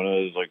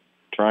Arizona is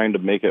trying to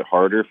make it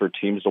harder for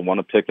teams to want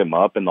to pick him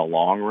up in the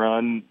long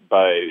run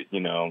by,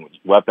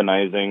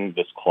 weaponizing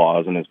this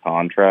clause in his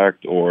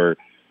contract? Or,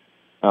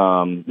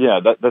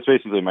 that's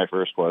basically my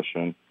first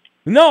question.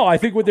 No, I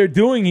think what they're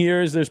doing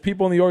here is there's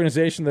people in the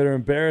organization that are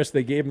embarrassed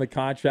they gave him the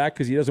contract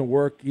because he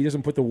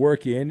doesn't put the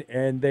work in,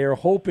 and they are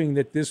hoping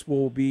that this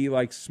will be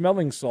like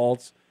smelling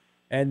salts,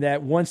 and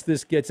that once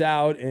this gets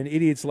out and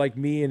idiots like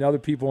me and other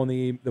people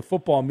in the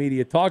football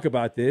media talk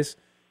about this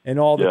and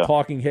all the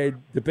talking head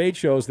debate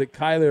shows, that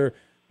Kyler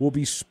will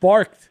be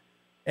sparked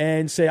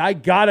and say, I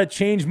got to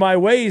change my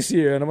ways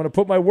here, and I'm going to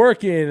put my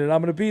work in, and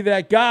I'm going to be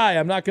that guy.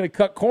 I'm not going to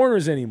cut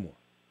corners anymore.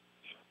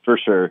 For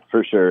sure.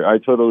 I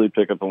totally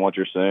pick up on what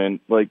you're saying.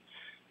 Like,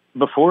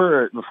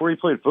 before he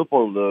played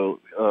football, though,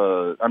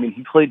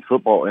 he played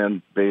football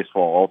and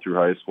baseball all through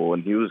high school,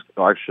 and he was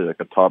actually like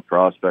a top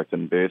prospect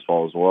in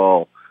baseball as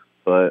well.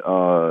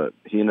 But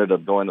he ended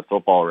up going the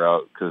football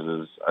route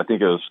because I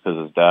think it was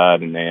because his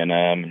dad and A&M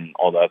and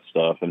all that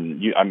stuff.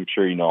 And I'm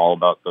sure you know all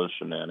about those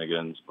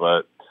shenanigans.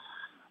 But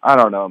I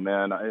don't know,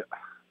 man.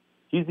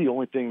 He's the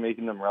only thing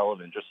making them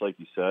relevant, just like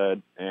you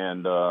said.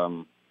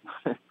 And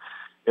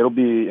it'll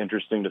be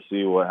interesting to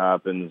see what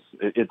happens.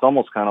 It's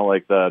almost kind of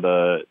like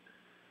that.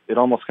 It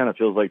almost kind of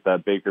feels like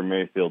that Baker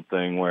Mayfield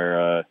thing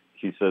where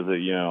he says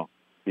that,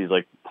 he's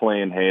like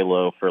playing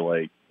Halo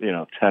for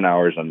 10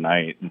 hours a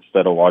night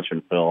instead of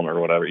watching film or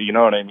whatever. You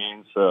know what I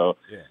mean? So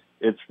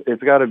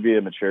it's got to be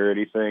a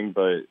maturity thing.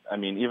 But I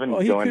mean, even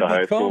going to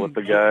high school with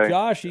the guy,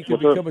 Josh, he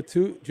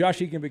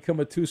can become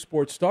a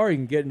two-sport star. He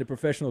can get into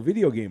professional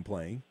video game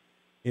playing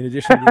in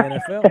addition to the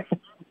NFL.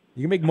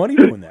 You can make money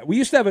doing that. We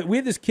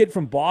had this kid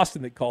from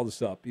Boston that called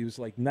us up. He was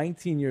like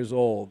 19 years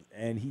old,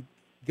 and he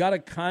got a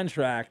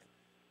contract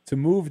to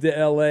move to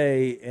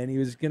L.A., and he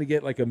was going to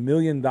get like $1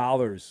 million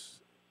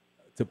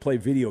to play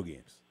video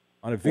games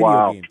on a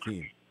video game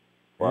team.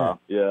 Wow,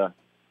 yeah.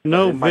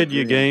 No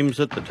video games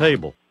at the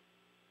table.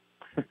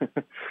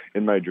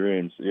 In my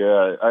dreams,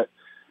 yeah.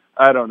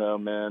 I don't know,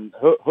 man.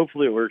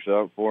 Hopefully it works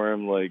out for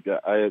him. Well,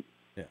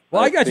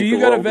 I got you. You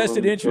got a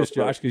vested interest,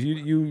 Josh, because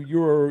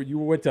you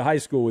went to high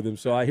school with him.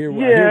 So I hear.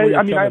 Yeah,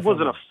 I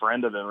wasn't a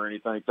friend of him or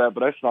anything like that,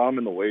 but I saw him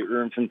in the weight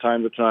room from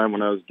time to time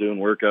when I was doing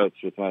workouts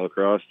with my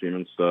lacrosse team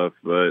and stuff.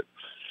 But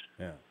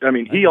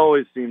he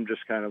always seemed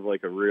just kind of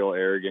like a real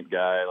arrogant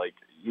guy. Like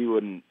he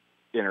wouldn't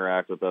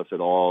interact with us at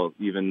all,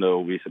 even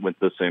though we went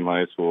to the same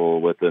high school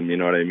with him. You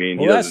know what I mean?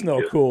 Well, that's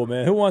no cool,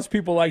 man. Who wants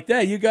people like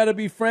that? You got to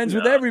be friends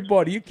with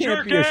everybody. You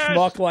can't be a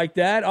schmuck like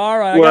that. All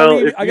right,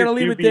 I got to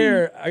leave it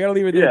there.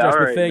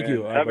 Justin. Right, thank man.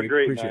 you. Have a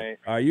great Appreciate night. It.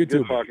 All right, you too.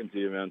 Good talking to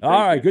you, man.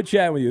 All right, good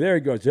chatting with you. There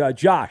he goes.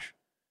 Josh.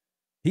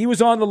 He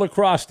was on the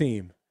lacrosse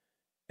team,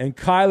 and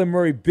Kyler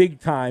Murray, big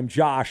time.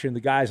 Josh and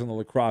the guys on the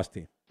lacrosse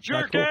team.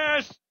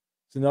 Jerk-ass! Cool.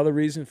 It's another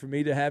reason for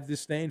me to have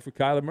disdain for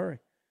Kyler Murray,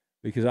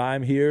 because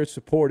I'm here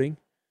supporting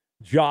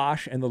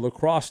Josh and the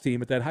lacrosse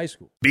team at that high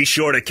school. Be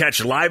sure to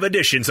catch live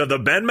editions of the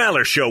Ben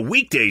Maller Show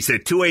weekdays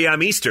at 2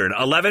 a.m. Eastern,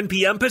 11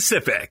 p.m.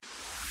 Pacific.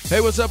 Hey,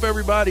 what's up,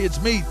 everybody?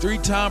 It's me,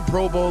 three-time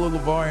Pro Bowler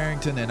LeVar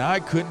Arrington, and I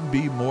couldn't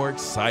be more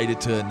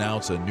excited to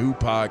announce a new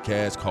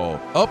podcast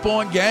called Up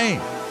On Game.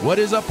 What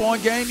is Up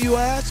On Game, you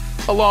ask?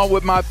 Along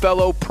with my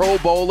fellow Pro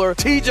Bowler,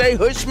 TJ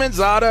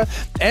Houshmandzadeh,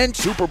 and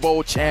Super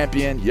Bowl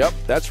champion, yep,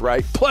 that's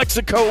right,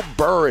 Plexico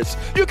Burress.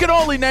 You can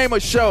only name a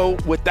show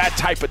with that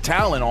type of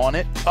talent on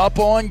it. Up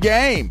On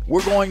Game.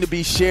 We're going to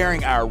be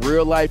sharing our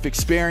real-life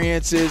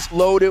experiences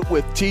loaded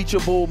with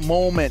teachable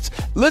moments.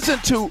 Listen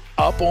to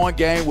Up On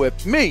Game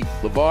with me,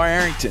 LeVar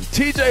Arrington,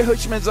 TJ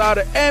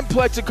Houshmandzadeh, and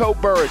Plexico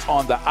Burress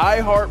on the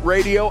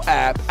iHeartRadio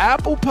app,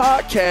 Apple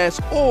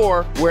Podcasts,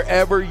 or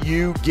wherever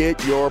you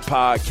get your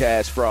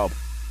podcasts from.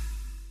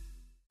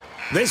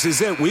 This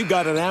is it. We've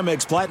got an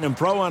Amex Platinum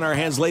Pro on our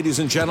hands, ladies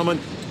and gentlemen.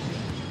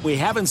 We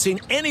haven't seen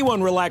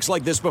anyone relax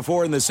like this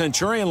before in the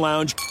Centurion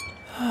Lounge.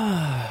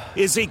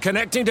 Is he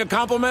connecting to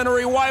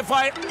complimentary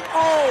Wi-Fi?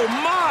 Oh,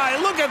 my.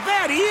 Look at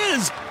that. He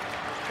is.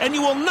 And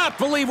you will not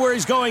believe where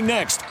he's going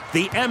next.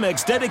 The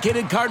Amex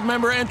dedicated card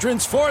member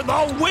entrance for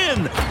the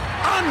win.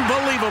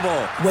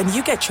 Unbelievable. When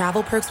you get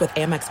travel perks with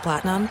Amex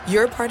Platinum,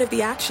 you're part of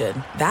the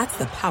action. That's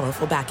the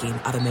powerful backing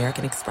of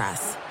American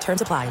Express.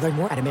 Terms apply. Learn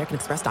more at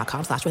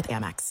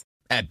americanexpress.com/withAmex.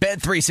 At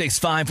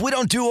Bet365, we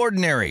don't do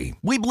ordinary.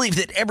 We believe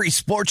that every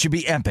sport should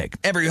be epic.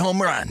 Every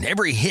home run,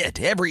 every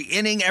hit, every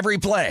inning, every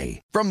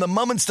play. From the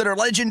moments that are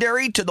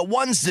legendary to the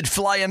ones that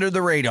fly under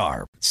the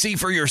radar. See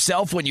for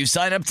yourself when you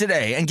sign up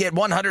today and get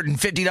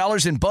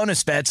 $150 in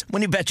bonus bets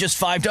when you bet just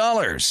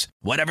 $5.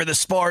 Whatever the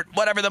sport,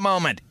 whatever the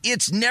moment,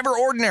 it's never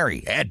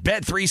ordinary at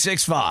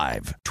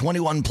Bet365.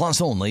 21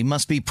 plus only.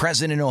 Must be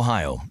present in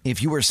Ohio.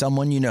 If you or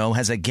someone you know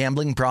has a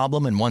gambling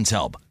problem and wants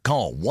help,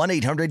 call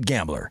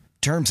 1-800-GAMBLER.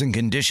 Terms and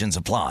conditions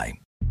apply.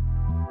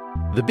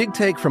 The Big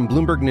Take from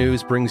Bloomberg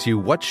News brings you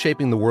what's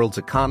shaping the world's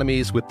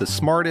economies with the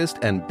smartest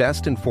and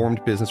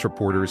best-informed business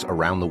reporters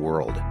around the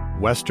world.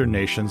 Western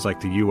nations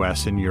like the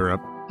U.S. and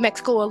Europe.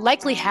 Mexico will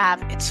likely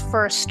have its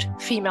first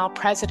female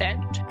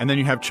president. And then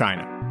you have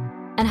China.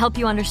 And help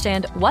you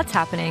understand what's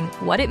happening,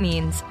 what it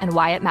means, and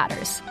why it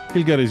matters.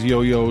 He'll get his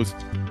yo-yos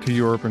to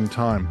Europe in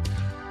time.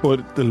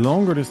 But the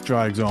longer this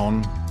drags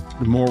on,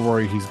 the more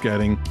worry he's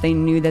getting. They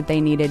knew that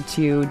they needed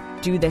to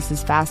do this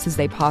as fast as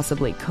they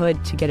possibly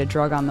could to get a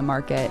drug on the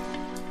market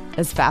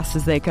as fast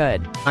as they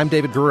could. I'm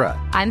David Gura.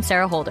 I'm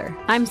Sarah Holder.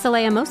 I'm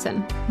Saleha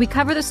Mohsen. We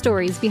cover the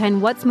stories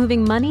behind what's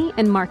moving money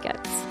and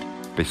markets.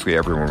 Basically,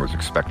 everyone was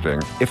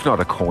expecting, if not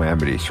a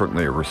calamity,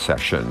 certainly a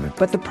recession.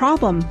 But the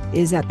problem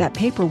is that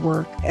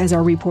paperwork, as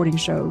our reporting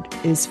showed,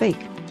 is fake.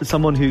 As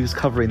someone who's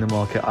covering the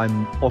market,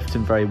 I'm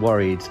often very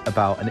worried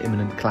about an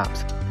imminent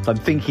collapse. So I'm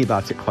thinking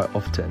about it quite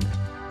often.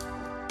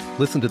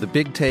 Listen to The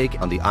Big Take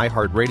on the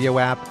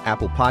iHeartRadio app,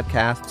 Apple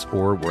Podcasts,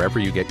 or wherever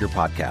you get your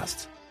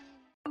podcasts.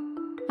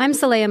 I'm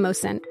Saleha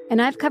Mohsen,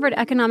 and I've covered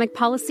economic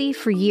policy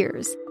for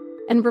years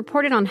and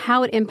reported on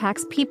how it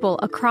impacts people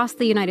across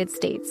the United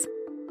States.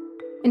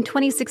 In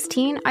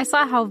 2016, I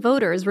saw how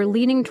voters were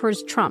leaning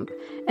towards Trump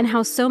and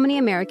how so many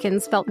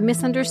Americans felt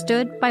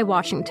misunderstood by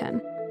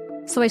Washington.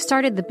 So I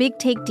started the Big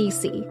Take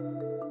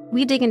DC.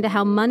 We dig into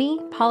how money,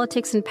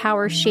 politics, and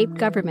power shape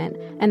government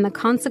and the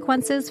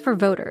consequences for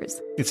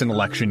voters. It's an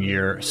election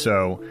year,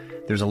 so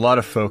there's a lot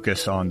of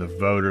focus on the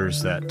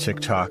voters that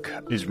TikTok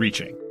is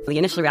reaching. The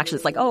initial reaction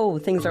is like, oh,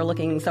 things are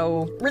looking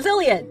so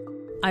resilient.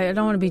 I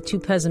don't want to be too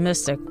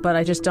pessimistic, but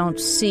I just don't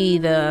see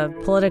the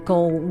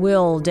political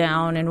will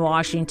down in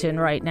Washington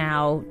right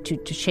now to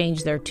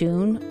change their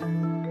tune.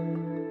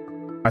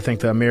 I think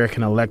the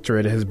American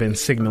electorate has been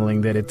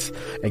signaling that it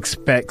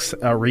expects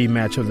a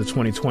rematch of the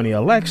 2020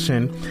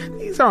 election.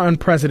 These are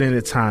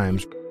unprecedented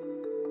times.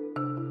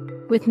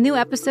 With new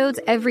episodes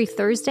every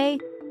Thursday,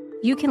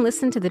 you can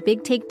listen to the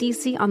Big Take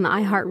DC on the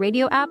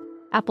iHeartRadio app,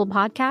 Apple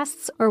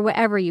Podcasts, or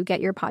wherever you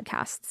get your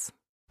podcasts.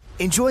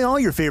 Enjoy all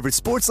your favorite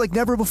sports like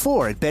never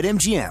before at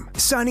BetMGM.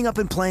 Signing up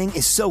and playing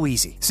is so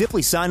easy.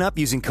 Simply sign up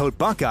using code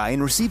Buckeye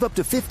and receive up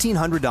to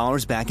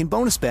 $1,500 back in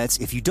bonus bets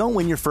if you don't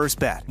win your first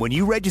bet. When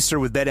you register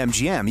with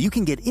BetMGM, you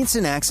can get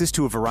instant access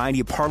to a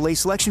variety of parlay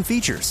selection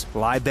features,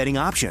 live betting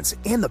options,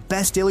 and the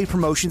best daily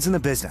promotions in the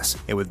business.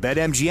 And with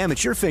BetMGM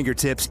at your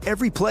fingertips,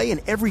 every play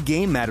and every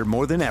game matter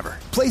more than ever.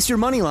 Place your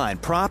moneyline,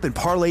 prop, and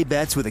parlay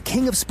bets with the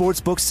king of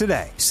sportsbooks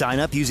today. Sign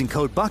up using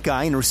code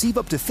Buckeye and receive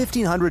up to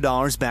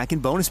 $1,500 back in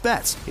bonus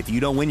bets if you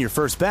don't win your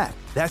first bet.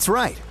 That's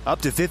right,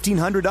 up to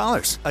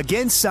 $1,500.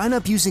 Again, sign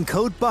up using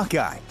code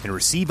Buckeye and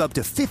receive up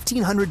to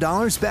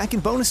 $1,500 back in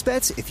bonus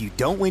bets if you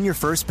don't win your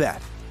first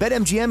bet.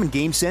 BetMGM and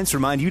GameSense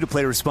remind you to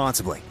play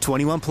responsibly.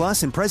 21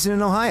 plus and present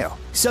in Ohio.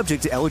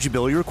 Subject to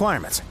eligibility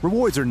requirements.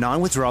 Rewards are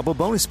non-withdrawable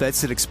bonus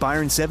bets that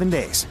expire in 7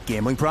 days.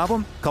 Gambling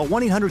problem? Call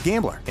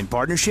 1-800-GAMBLER in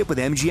partnership with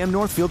MGM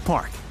Northfield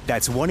Park.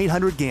 That's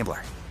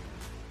 1-800-GAMBLER.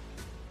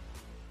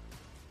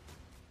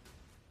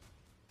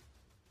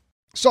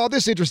 Saw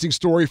this interesting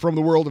story from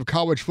the world of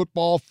college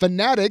football.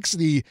 Fanatics,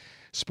 the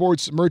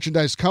sports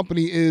merchandise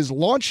company, is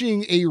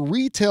launching a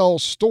retail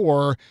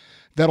store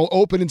that'll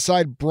open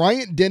inside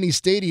Bryant-Denny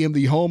Stadium,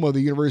 the home of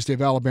the University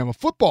of Alabama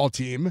football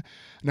team.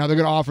 Now they're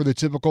going to offer the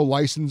typical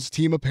licensed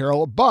team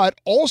apparel,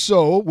 but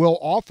also will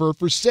offer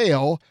for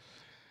sale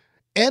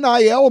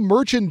NIL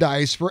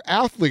merchandise for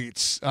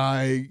athletes,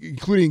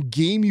 including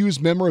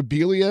game-used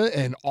memorabilia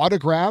and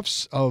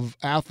autographs of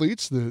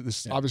athletes.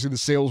 Obviously, the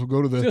sales will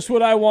go to the just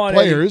what I want,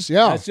 players. Eddie.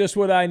 Yeah, that's just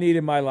what I need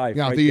in my life.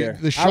 Yeah, right the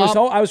there. shop.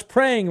 I was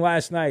praying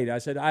last night. I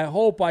said, I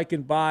hope I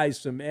can buy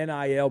some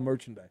NIL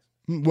merchandise.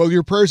 Well,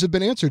 your prayers have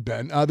been answered,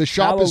 Ben. The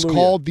shop is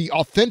called The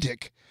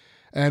Authentic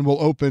and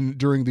will open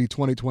during the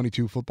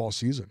 2022 football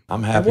season.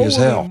 I'm happy as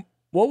hell.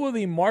 What will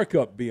the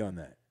markup be on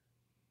that?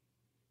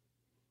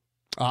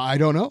 I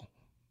don't know.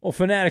 Well,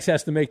 Fanatics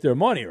has to make their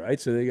money, right?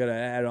 So they got to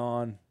add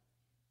on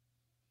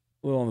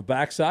a little on the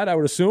backside, I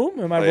would assume.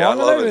 Am I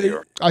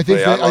wrong? I think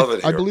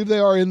I believe they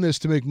are in this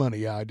to make money.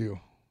 Yeah, I do.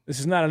 This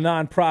is not a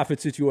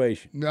non-profit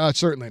situation. No,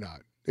 certainly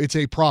not. It's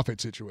a profit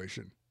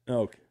situation.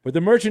 Okay. But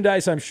the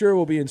merchandise, I'm sure,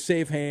 will be in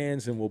safe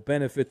hands and will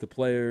benefit the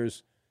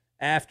players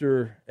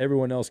after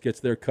everyone else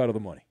gets their cut of the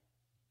money.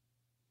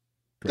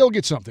 Great. They'll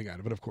get something out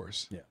of it, of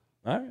course. Yeah.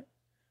 All right.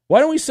 Why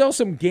don't we sell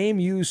some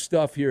game-used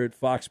stuff here at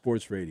Fox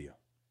Sports Radio?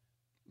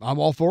 I'm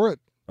all for it.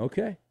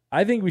 Okay.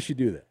 I think we should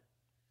do that.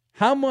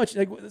 How much,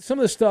 like some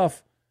of the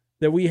stuff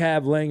that we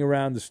have laying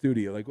around the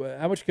studio, like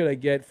how much could I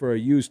get for a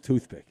used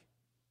toothpick?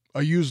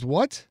 A used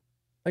what?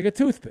 Like a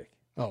toothpick.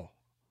 Oh.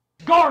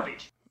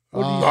 Garbage.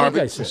 What do you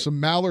think I said?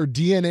 Some Mallard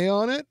DNA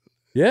on it?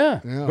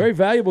 Yeah. Very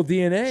valuable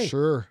DNA.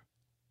 Sure.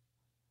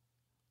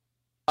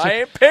 I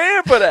ain't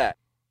paying for that.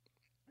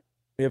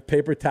 We have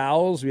paper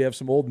towels. We have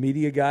some old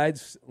media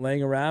guides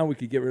laying around. We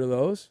could get rid of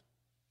those.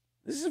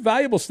 This is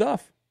valuable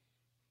stuff.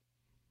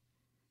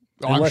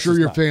 Oh, I'm sure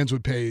your fans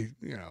would pay,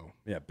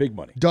 big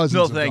money. Dozens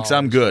no of thanks, dollars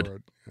I'm good. for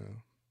it.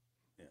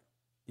 Yeah.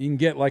 You can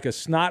get like a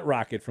snot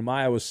rocket from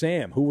Iowa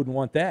Sam. Who wouldn't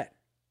want that?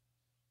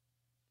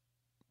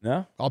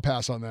 No? I'll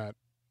pass on that.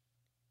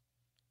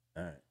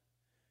 All right.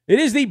 It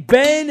is the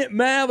Ben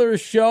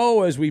Maller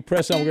Show. As we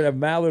press on, we're going to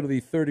have Maller to the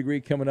third degree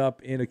coming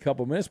up in a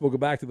couple minutes. We'll go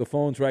back to the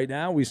phones right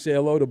now. We say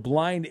hello to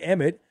Blind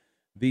Emmett,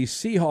 the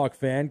Seahawk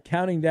fan,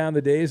 counting down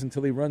the days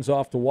until he runs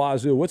off to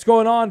Wazoo. What's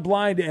going on,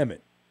 Blind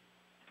Emmett?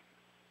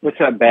 What's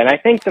up, Ben? I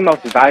think the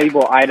most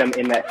valuable item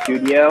in that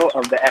studio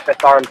of the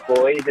FSR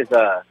employees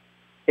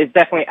is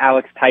definitely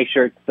Alex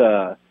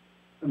Teichert's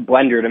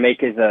blender to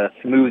make his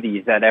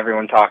smoothies that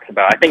everyone talks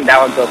about. I think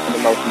that would go for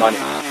the most money.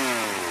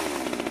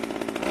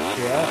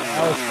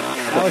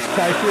 Yeah, Alex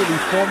Teichert, the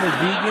former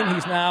vegan.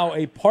 He's now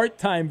a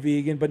part-time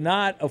vegan, but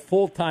not a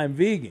full-time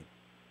vegan.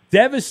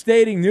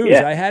 Devastating news.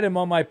 Yeah. I had him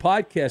on my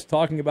podcast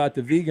talking about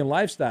the vegan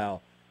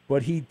lifestyle,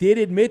 but he did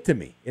admit to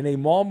me in a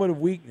moment of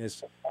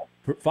weakness.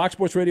 Fox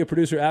Sports Radio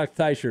producer Alex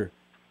Teichert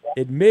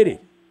admitted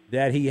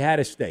that he had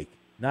a steak.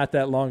 Not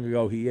that long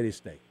ago, he ate a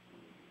steak.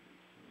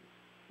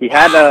 He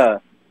had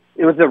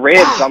it was the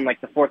ribs on like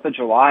the 4th of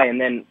July,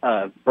 and then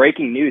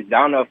breaking news.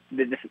 I don't know if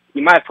this,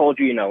 he might have told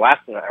you,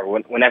 last night or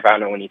whenever, I don't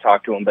know when you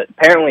talked to him, but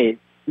apparently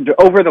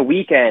over the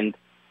weekend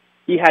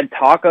he had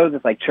tacos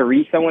with like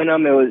chorizo in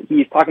them.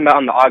 He's talking about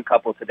on the Odd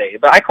Couple today,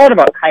 but I called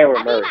about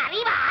Kyler Murray.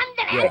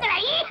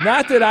 Yeah.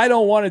 Not that I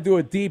don't want to do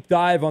a deep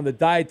dive on the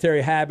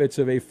dietary habits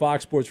of a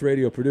Fox Sports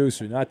Radio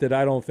producer. Not that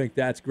I don't think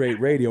that's great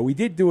radio. We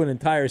did do an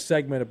entire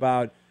segment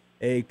about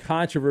a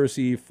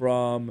controversy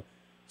from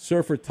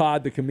Surfer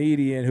Todd, the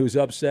comedian, who's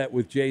upset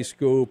with Jay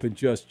Scoop and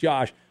Just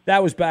Josh.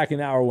 That was back in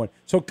hour 1.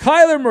 So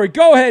Kyler Murray,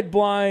 go ahead,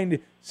 blind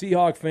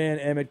Seahawk fan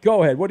Emmett.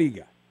 Go ahead. What do you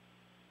got?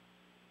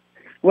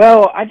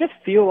 Well, I just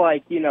feel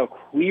like,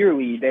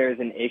 clearly there's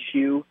an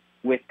issue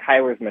with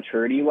Kyler's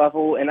maturity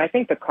level, and I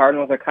think the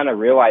Cardinals are kind of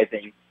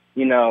realizing,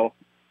 he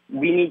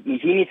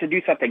needs to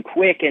do something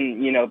quick,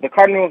 and, the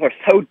Cardinals are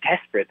so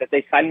desperate that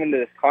they signed him into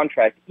this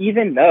contract,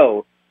 even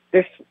though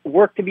there's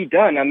work to be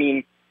done. I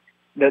mean,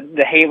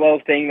 the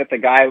Halo thing that the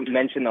guy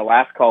mentioned the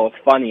last call is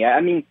funny.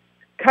 I mean,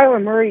 Kyler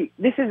Murray,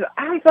 I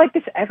don't feel like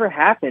this ever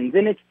happens,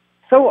 and it's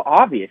so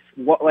obvious.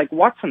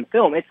 Watch some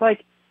film. It's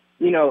like,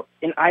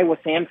 in Iowa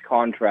Sam's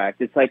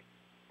contract, it's like,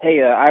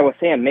 hey, Iowa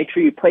Sam, make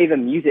sure you play the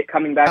music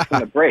coming back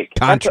from the break.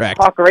 Contract. That's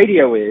what talk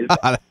radio is.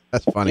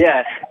 That's funny.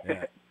 Yeah.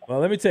 Well,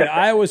 let me tell you,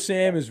 Iowa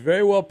Sam is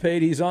very well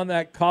paid. He's on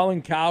that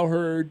Colin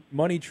Cowherd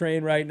money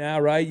train right now,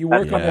 right? You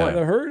work on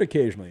the herd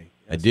occasionally.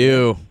 I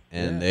do,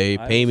 and they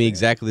pay me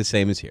exactly the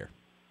same as here.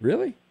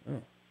 Really?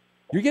 Oh.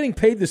 You're getting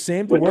paid the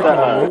same to work on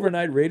an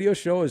overnight radio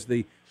show as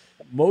the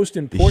most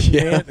important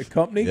man at the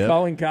company,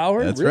 Colin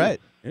Cowherd? That's really?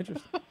 right.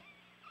 Interesting.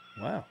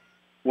 Wow.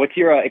 What's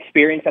your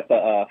experience at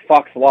the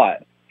Fox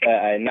lot?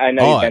 I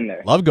know you've been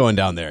there. Love going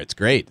down there. It's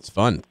great. It's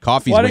fun.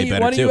 Coffee's way better, too.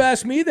 Why don't you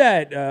ask me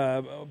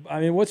that?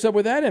 What's up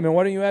with that?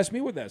 Why don't you ask me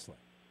what that's like?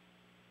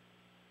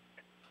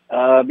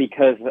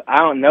 Because I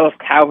don't know if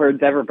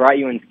Cowherd's ever brought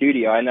you in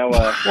studio. I know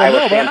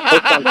Iowa Sam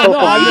posts on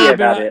social media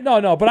about it.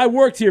 No, but I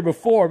worked here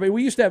before. But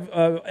we used to have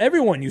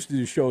everyone used to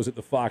do shows at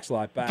the Fox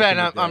lot back Ben,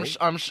 in the day.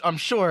 I'm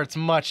sure it's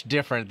much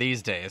different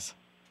these days.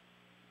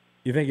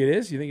 You think it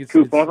is? You think it's?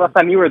 Coop, when was the last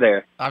time you were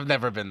there? I've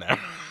never been there.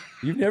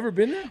 You've never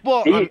been there?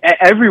 Well,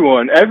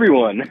 everyone.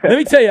 Let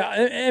me tell you,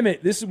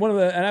 Emmett, this is one of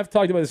the, and I've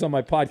talked about this on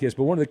my podcast,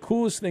 but one of the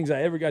coolest things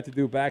I ever got to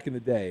do back in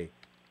the day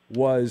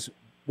was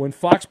when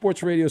Fox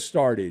Sports Radio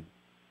started,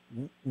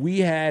 we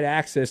had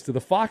access to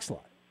the Fox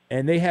lot.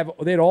 And they had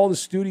all the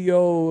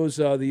studios,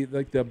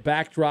 the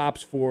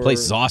backdrops for. Place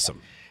is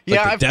awesome. It's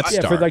like the Death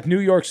Star. for like New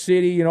York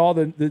City and all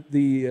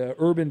the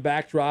urban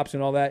backdrops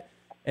and all that.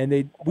 And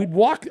I'd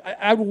walk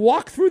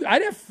through.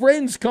 I'd have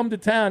friends come to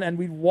town, and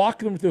we'd walk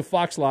them to the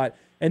Fox lot.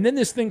 And then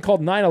this thing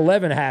called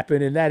 9/11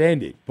 happened, and that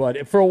ended.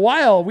 But for a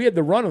while, we had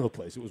the run of the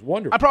place. It was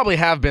wonderful. I probably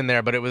have been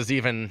there, but it was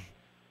even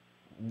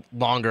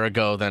longer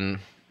ago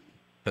than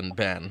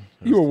Ben.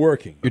 You were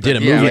working. You did a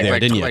movie there,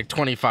 didn't you? Like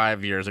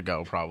 25 years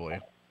ago, probably.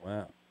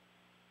 Wow.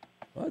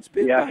 Well, it's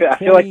been I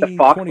feel like the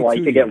Fox lot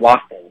you could get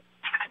lost in.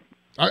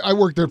 I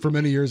worked there for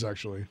many years,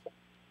 actually.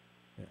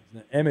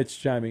 Yeah. Emmett's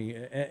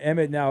chiming.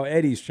 Now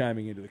Eddie's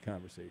chiming into the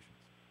conversation.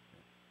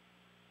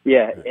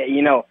 Yeah,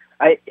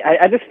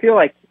 I just feel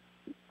like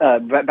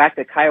back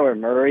to Kyler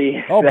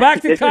Murray. Oh,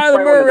 back to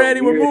Kyler Murray,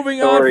 Eddie. We're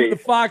moving on from the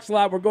Fox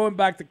lot. We're going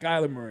back to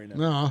Kyler Murray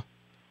now.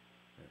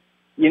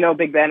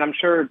 Big Ben, I'm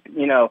sure,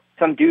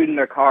 some dude in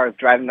their car is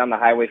driving down the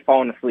highway,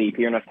 falling asleep,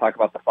 hearing us talk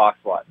about the Fox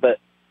lot. But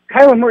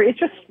Kyler Murray, it's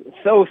just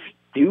so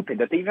stupid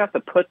that they even have to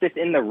put this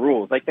in the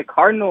rules. Like, the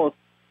Cardinals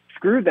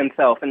screwed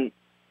themselves, and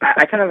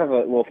I kind of have a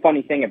little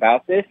funny thing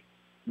about this.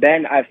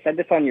 Ben, I've said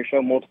this on your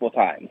show multiple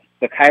times.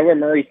 The Kyler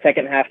Murray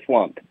second-half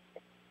slump.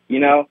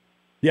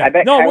 Yeah. I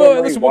bet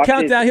we'll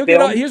count down.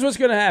 Here's what's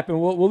going to happen.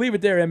 We'll leave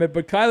it there, Emmett.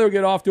 But Kyler will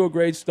get off to a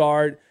great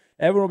start.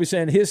 Everyone will be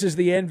saying, this is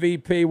the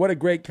MVP. What a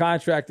great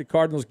contract the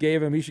Cardinals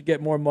gave him. He should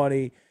get more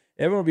money.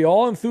 Everyone will be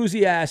all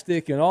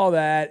enthusiastic and all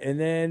that. And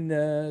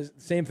then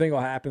same thing will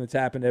happen. It's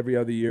happened every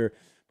other year.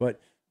 But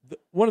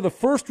one of the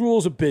first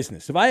rules of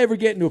business, if I ever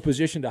get into a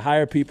position to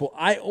hire people,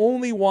 I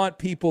only want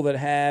people that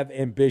have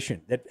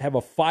ambition, that have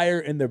a fire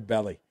in their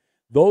belly.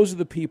 Those are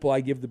the people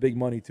I give the big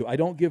money to. I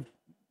don't give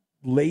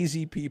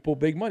lazy people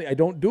big money. I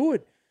don't do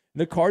it.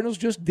 And the Cardinals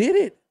just did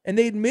it. And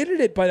they admitted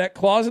it by that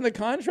clause in the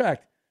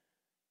contract.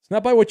 It's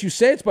not by what you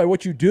say, it's by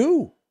what you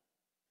do.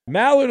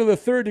 Mallard of the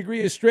Third Degree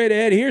is straight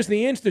ahead. Here's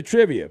the Insta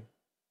trivia.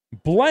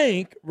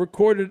 Blank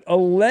recorded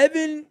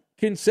 11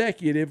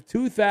 consecutive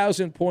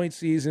 2,000-point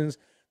seasons,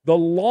 the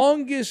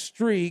longest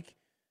streak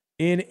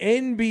in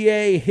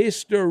NBA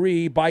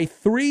history by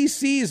 3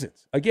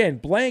 seasons. Again,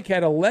 Blank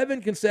had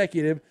 11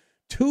 consecutive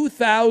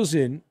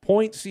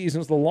 2,000-point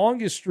seasons, the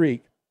longest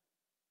streak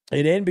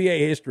in NBA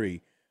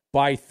history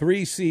by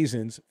 3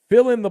 seasons.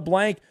 Fill in the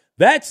blank.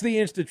 That's the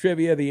Insta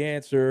Trivia. The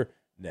answer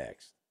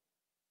next.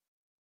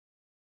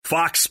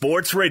 Fox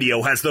Sports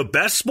Radio has the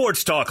best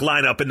sports talk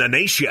lineup in the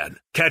nation.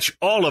 Catch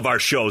all of our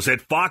shows at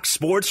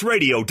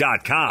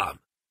foxsportsradio.com.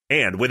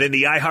 And within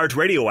the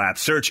iHeartRadio app,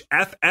 search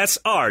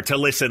FSR to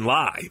listen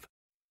live.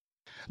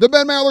 The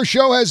Ben Maller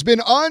Show has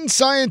been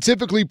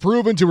unscientifically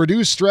proven to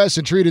reduce stress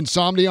and treat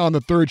insomnia on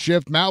the third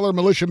shift. Maller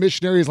Militia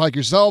missionaries like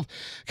yourself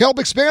can help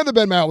expand the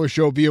Ben Maller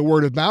Show via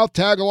word of mouth.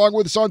 Tag along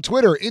with us on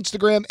Twitter,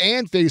 Instagram,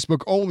 and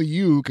Facebook. Only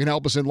you can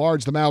help us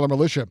enlarge the Maller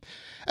Militia.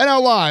 And now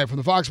live from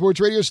the Fox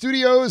Sports Radio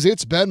studios,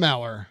 it's Ben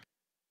Maller.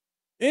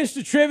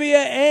 Insta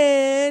Trivia,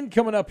 and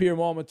coming up here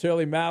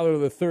momentarily, Maller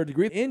of the third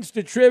degree.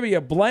 Insta Trivia,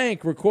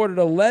 blank recorded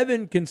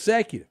 11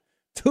 consecutive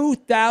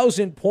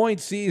 2,000-point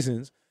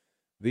seasons.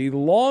 The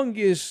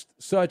longest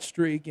such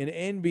streak in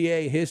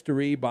NBA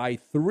history by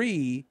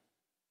 3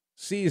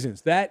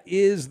 seasons. That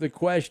is the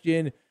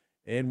question.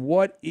 And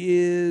what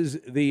is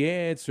the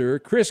answer?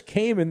 Chris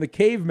Kamen, the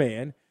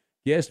caveman,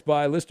 guessed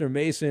by listener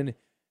Mason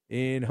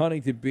in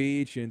Huntington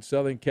Beach in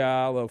Southern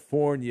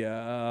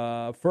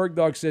California.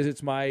 Fergdog says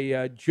it's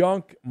my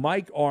junk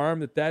mic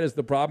arm that is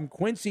the problem.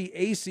 Quincy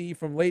AC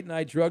from Late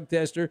Night Drug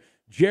Tester.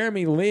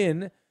 Jeremy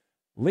Lynn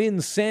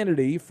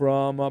Sanity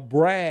from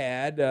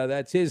Brad.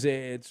 That's his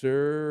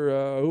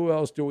answer. Who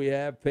else do we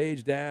have?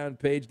 Page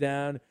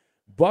down.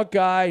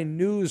 Buckeye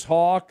News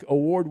Hawk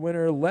Award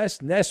winner Les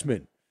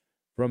Nessman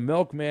from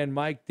Milkman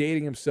Mike,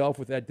 dating himself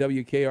with that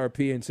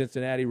WKRP in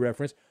Cincinnati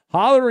reference.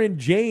 Hollerin'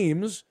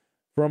 James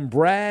from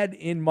Brad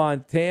in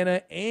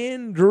Montana.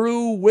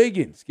 Andrew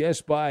Wiggins,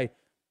 guessed by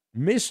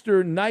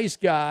Mr. Nice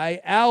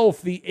Guy.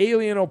 Alf, the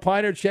alien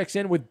opiner, checks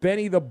in with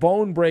Benny the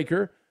Bone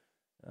Breaker.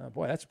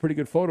 Boy, that's a pretty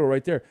good photo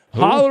right there. Ooh.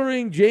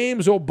 Hollering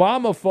James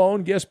Obama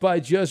phone, guessed by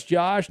Just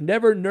Josh.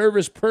 Never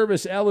Nervous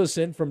Purvis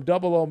Ellison from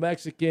Double O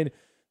Mexican.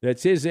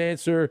 That's his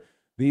answer.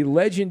 The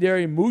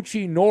legendary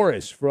Moochie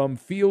Norris from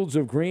Fields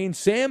of Green.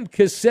 Sam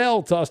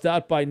Cassell, tossed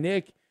out by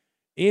Nick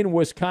in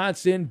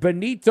Wisconsin.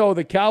 Benito,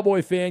 the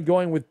Cowboy fan,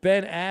 going with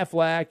Ben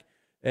Affleck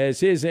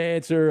as his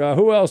answer.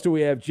 Who else do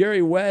we have?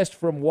 Jerry West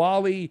from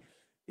Wally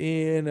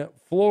in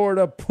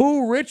Florida.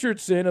 Pooh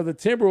Richardson of the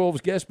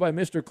Timberwolves, guessed by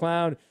Mr.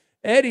 Clown.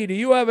 Eddie, do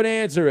you have an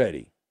answer,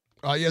 Eddie?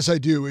 Yes, I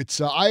do. It's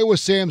Iowa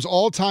Sam's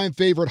all-time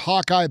favorite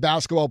Hawkeye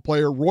basketball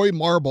player, Roy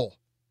Marble.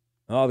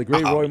 Oh, the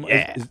great Roy Marble.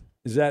 Yeah.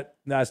 Is that?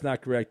 No, it's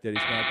not correct, Eddie.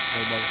 It's not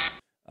Roy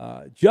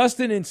Marble.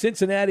 Justin in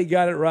Cincinnati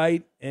got it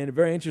right, and a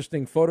very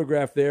interesting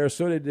photograph there.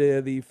 So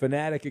did the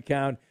Fanatic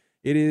account.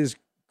 It is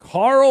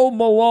Carl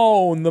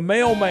Malone, the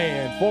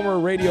mailman, former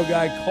radio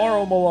guy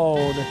Carl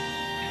Malone.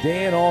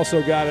 Dan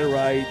also got it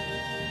right.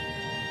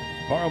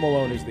 Carl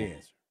Malone is the answer.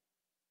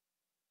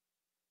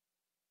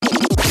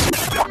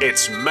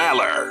 It's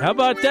Maller. How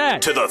about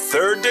that? To the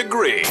third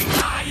degree.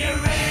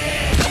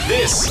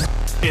 This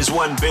is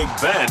when Big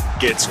Ben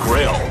gets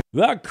grilled.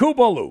 The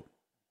Koopa Loop.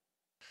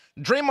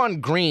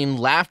 Draymond Green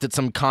laughed at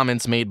some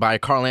comments made by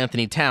Karl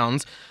Anthony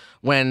Towns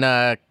when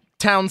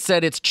Towns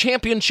said it's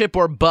championship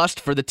or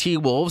bust for the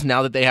T-Wolves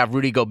now that they have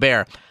Rudy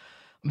Gobert.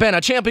 Ben, a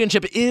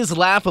championship is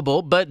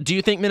laughable, but do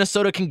you think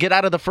Minnesota can get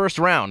out of the first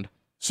round?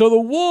 So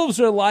the Wolves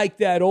are like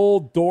that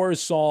old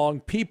Doors song,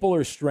 People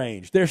Are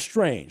Strange. They're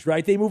strange,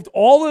 right? They moved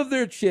all of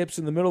their chips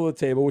in the middle of the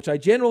table, which I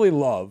generally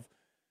love,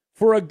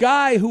 for a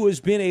guy who has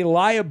been a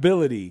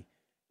liability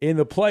in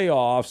the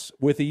playoffs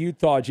with the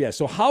Utah Jazz.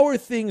 So how are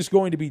things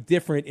going to be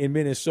different in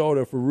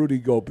Minnesota for Rudy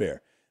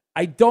Gobert?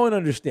 I don't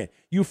understand.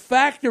 You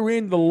factor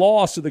in the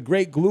loss of the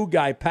great glue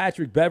guy,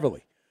 Patrick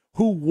Beverley,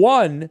 who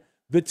won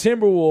the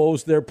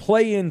Timberwolves their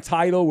play-in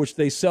title, which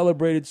they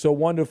celebrated so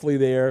wonderfully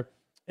there.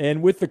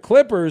 And with the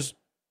Clippers,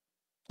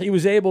 he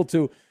was able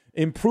to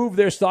improve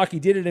their stock. He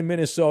did it in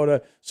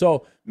Minnesota.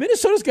 So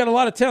Minnesota's got a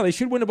lot of talent. They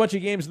should win a bunch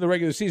of games in the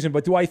regular season.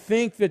 But do I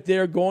think that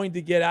they're going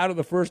to get out of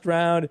the first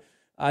round?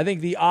 I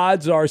think the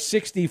odds are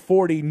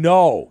 60-40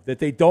 no, that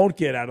they don't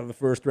get out of the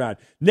first round.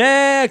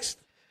 Next!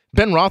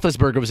 Ben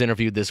Roethlisberger was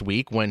interviewed this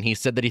week when he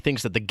said that he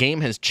thinks that the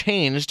game has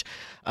changed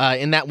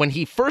in that when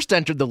he first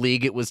entered the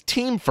league, it was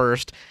team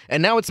first,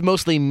 and now it's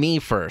mostly me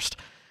first.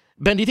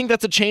 Ben, do you think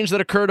that's a change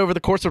that occurred over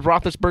the course of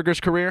Roethlisberger's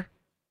career?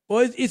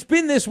 Well, it's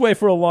been this way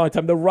for a long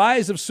time. The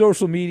rise of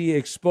social media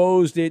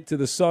exposed it to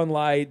the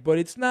sunlight, but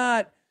it's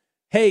not,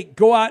 hey,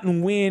 go out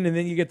and win and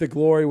then you get the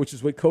glory, which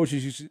is what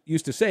coaches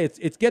used to say.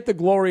 It's get the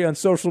glory on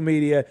social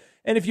media,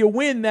 and if you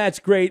win, that's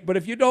great, but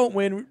if you don't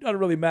win, it doesn't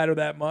really matter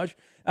that much.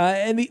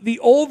 And the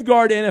old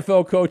guard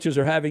NFL coaches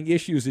are having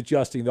issues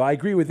adjusting, though. I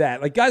agree with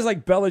that. Like guys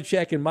like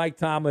Belichick and Mike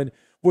Tomlin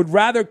would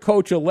rather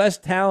coach a less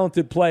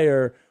talented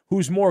player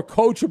who's more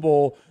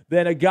coachable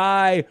than a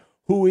guy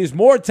who is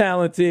more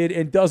talented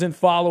and doesn't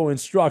follow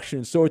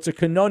instructions. So it's a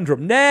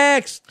conundrum.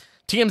 Next!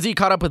 TMZ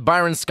caught up with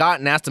Byron Scott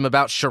and asked him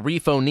about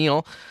Shareef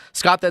O'Neal.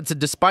 Scott said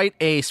despite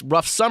a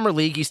rough summer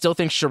league, he still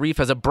thinks Shareef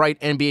has a bright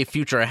NBA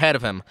future ahead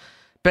of him.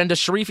 Ben, does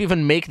Shareef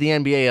even make the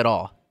NBA at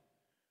all?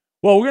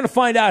 Well, we're going to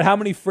find out how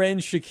many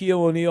friends Shaquille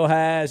O'Neal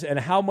has and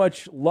how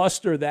much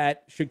luster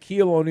that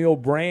Shaquille O'Neal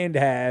brand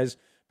has,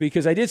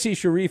 because I did see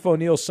Shareef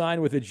O'Neal sign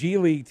with a G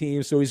League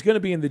team, so he's going to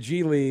be in the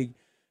G League.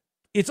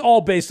 It's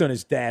all based on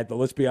his dad, though,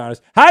 let's be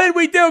honest. How did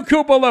we do,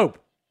 Koopa Loop?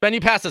 Ben,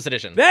 you passed this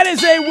edition. That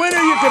is a winner.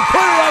 You can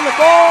put it on the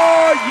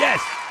board. Yes.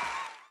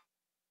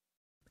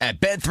 At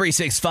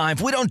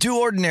Bet365, we don't do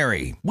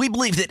ordinary. We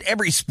believe that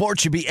every sport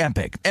should be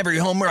epic. Every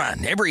home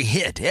run, every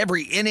hit,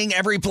 every inning,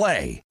 every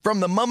play. From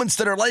the moments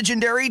that are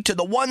legendary to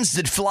the ones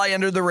that fly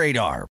under the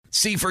radar.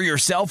 See for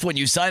yourself when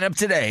you sign up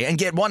today and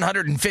get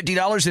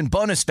 $150 in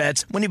bonus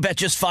bets when you bet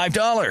just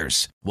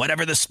 $5.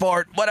 Whatever the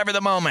sport, whatever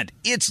the moment,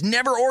 it's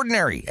never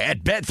ordinary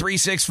at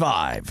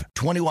Bet365.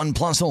 21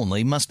 plus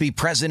only. Must be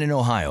present in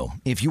Ohio.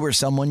 If you or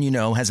someone you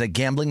know has a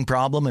gambling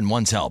problem and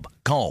wants help,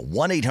 call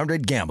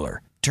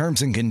 1-800-GAMBLER.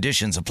 Terms and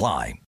conditions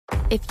apply.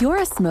 If you're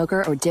a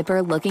smoker or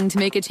dipper looking to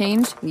make a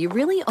change, you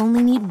really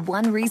only need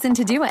one reason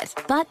to do it.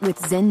 But with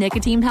Zyn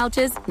nicotine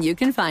pouches, you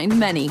can find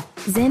many.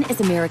 Zyn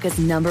is America's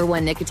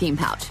 #1 nicotine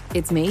pouch.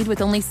 It's made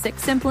with only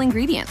 6 simple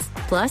ingredients.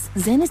 Plus,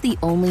 Zyn is the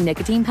only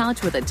nicotine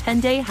pouch with a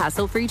 10-day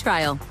hassle-free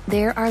trial.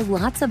 There are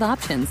lots of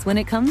options when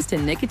it comes to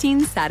nicotine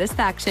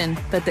satisfaction,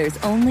 but there's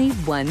only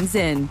one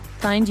Zyn.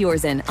 Find your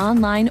Zyn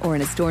online or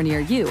in a store near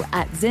you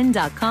at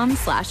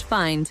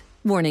zyn.com/find.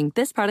 Warning,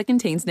 this product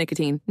contains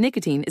nicotine.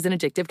 Nicotine is an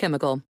addictive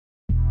chemical.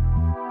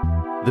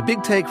 The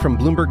Big Take from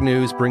Bloomberg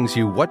News brings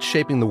you what's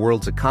shaping the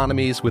world's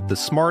economies with the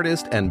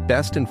smartest and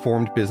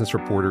best-informed business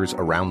reporters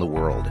around the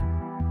world.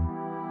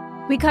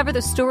 We cover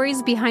the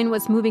stories behind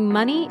what's moving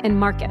money and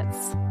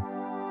markets.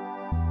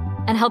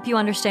 And help you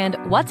understand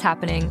what's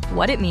happening,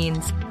 what it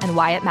means, and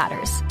why it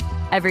matters.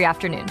 Every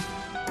afternoon.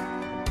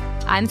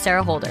 I'm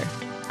Sarah Holder.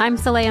 I'm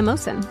Saleha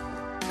Mohsin.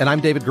 And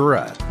I'm David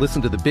Gura.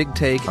 Listen to The Big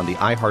Take on the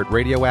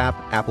iHeartRadio app,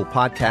 Apple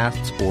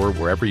Podcasts, or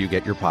wherever you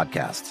get your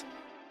podcasts.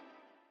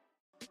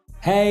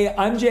 Hey,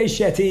 I'm Jay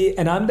Shetty,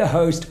 and I'm the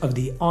host of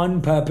the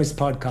On Purpose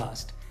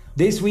podcast.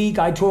 This week,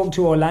 I talked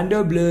to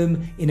Orlando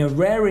Bloom in a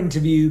rare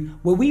interview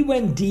where we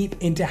went deep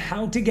into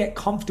how to get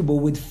comfortable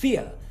with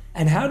fear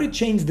and how to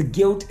change the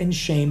guilt and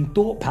shame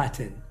thought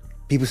pattern.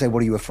 People say,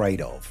 what are you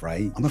afraid of,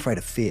 right? I'm afraid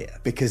of fear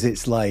because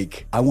it's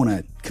like I want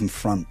to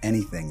confront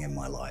anything in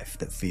my life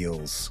that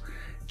feels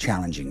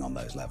challenging on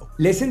those levels.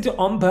 Listen to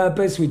On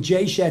Purpose with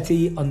Jay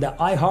Shetty on the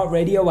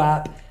iHeartRadio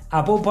app,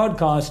 Apple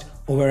Podcast,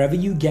 or wherever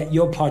you get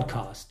your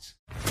podcasts.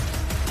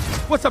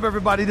 What's up,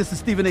 everybody? This is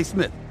Stephen A.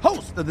 Smith,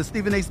 host of the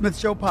Stephen A. Smith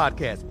Show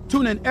podcast.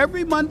 Tune in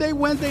every Monday,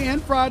 Wednesday,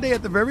 and Friday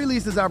at the very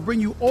least as I bring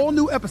you all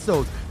new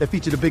episodes that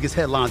feature the biggest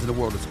headlines in the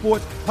world of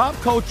sports, pop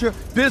culture,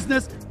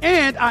 business,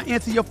 and I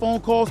answer your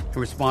phone calls and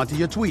respond to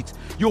your tweets.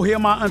 You'll hear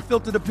my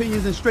unfiltered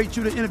opinions and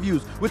straight-shooter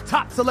interviews with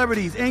top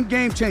celebrities and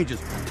game changers.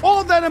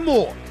 All of that and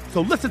more.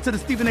 So listen to the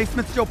Stephen A.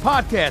 Smith Show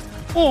podcast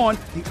on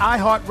the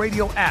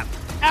iHeartRadio app,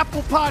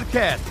 Apple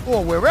Podcasts,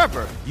 or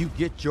wherever you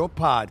get your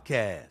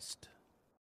podcasts.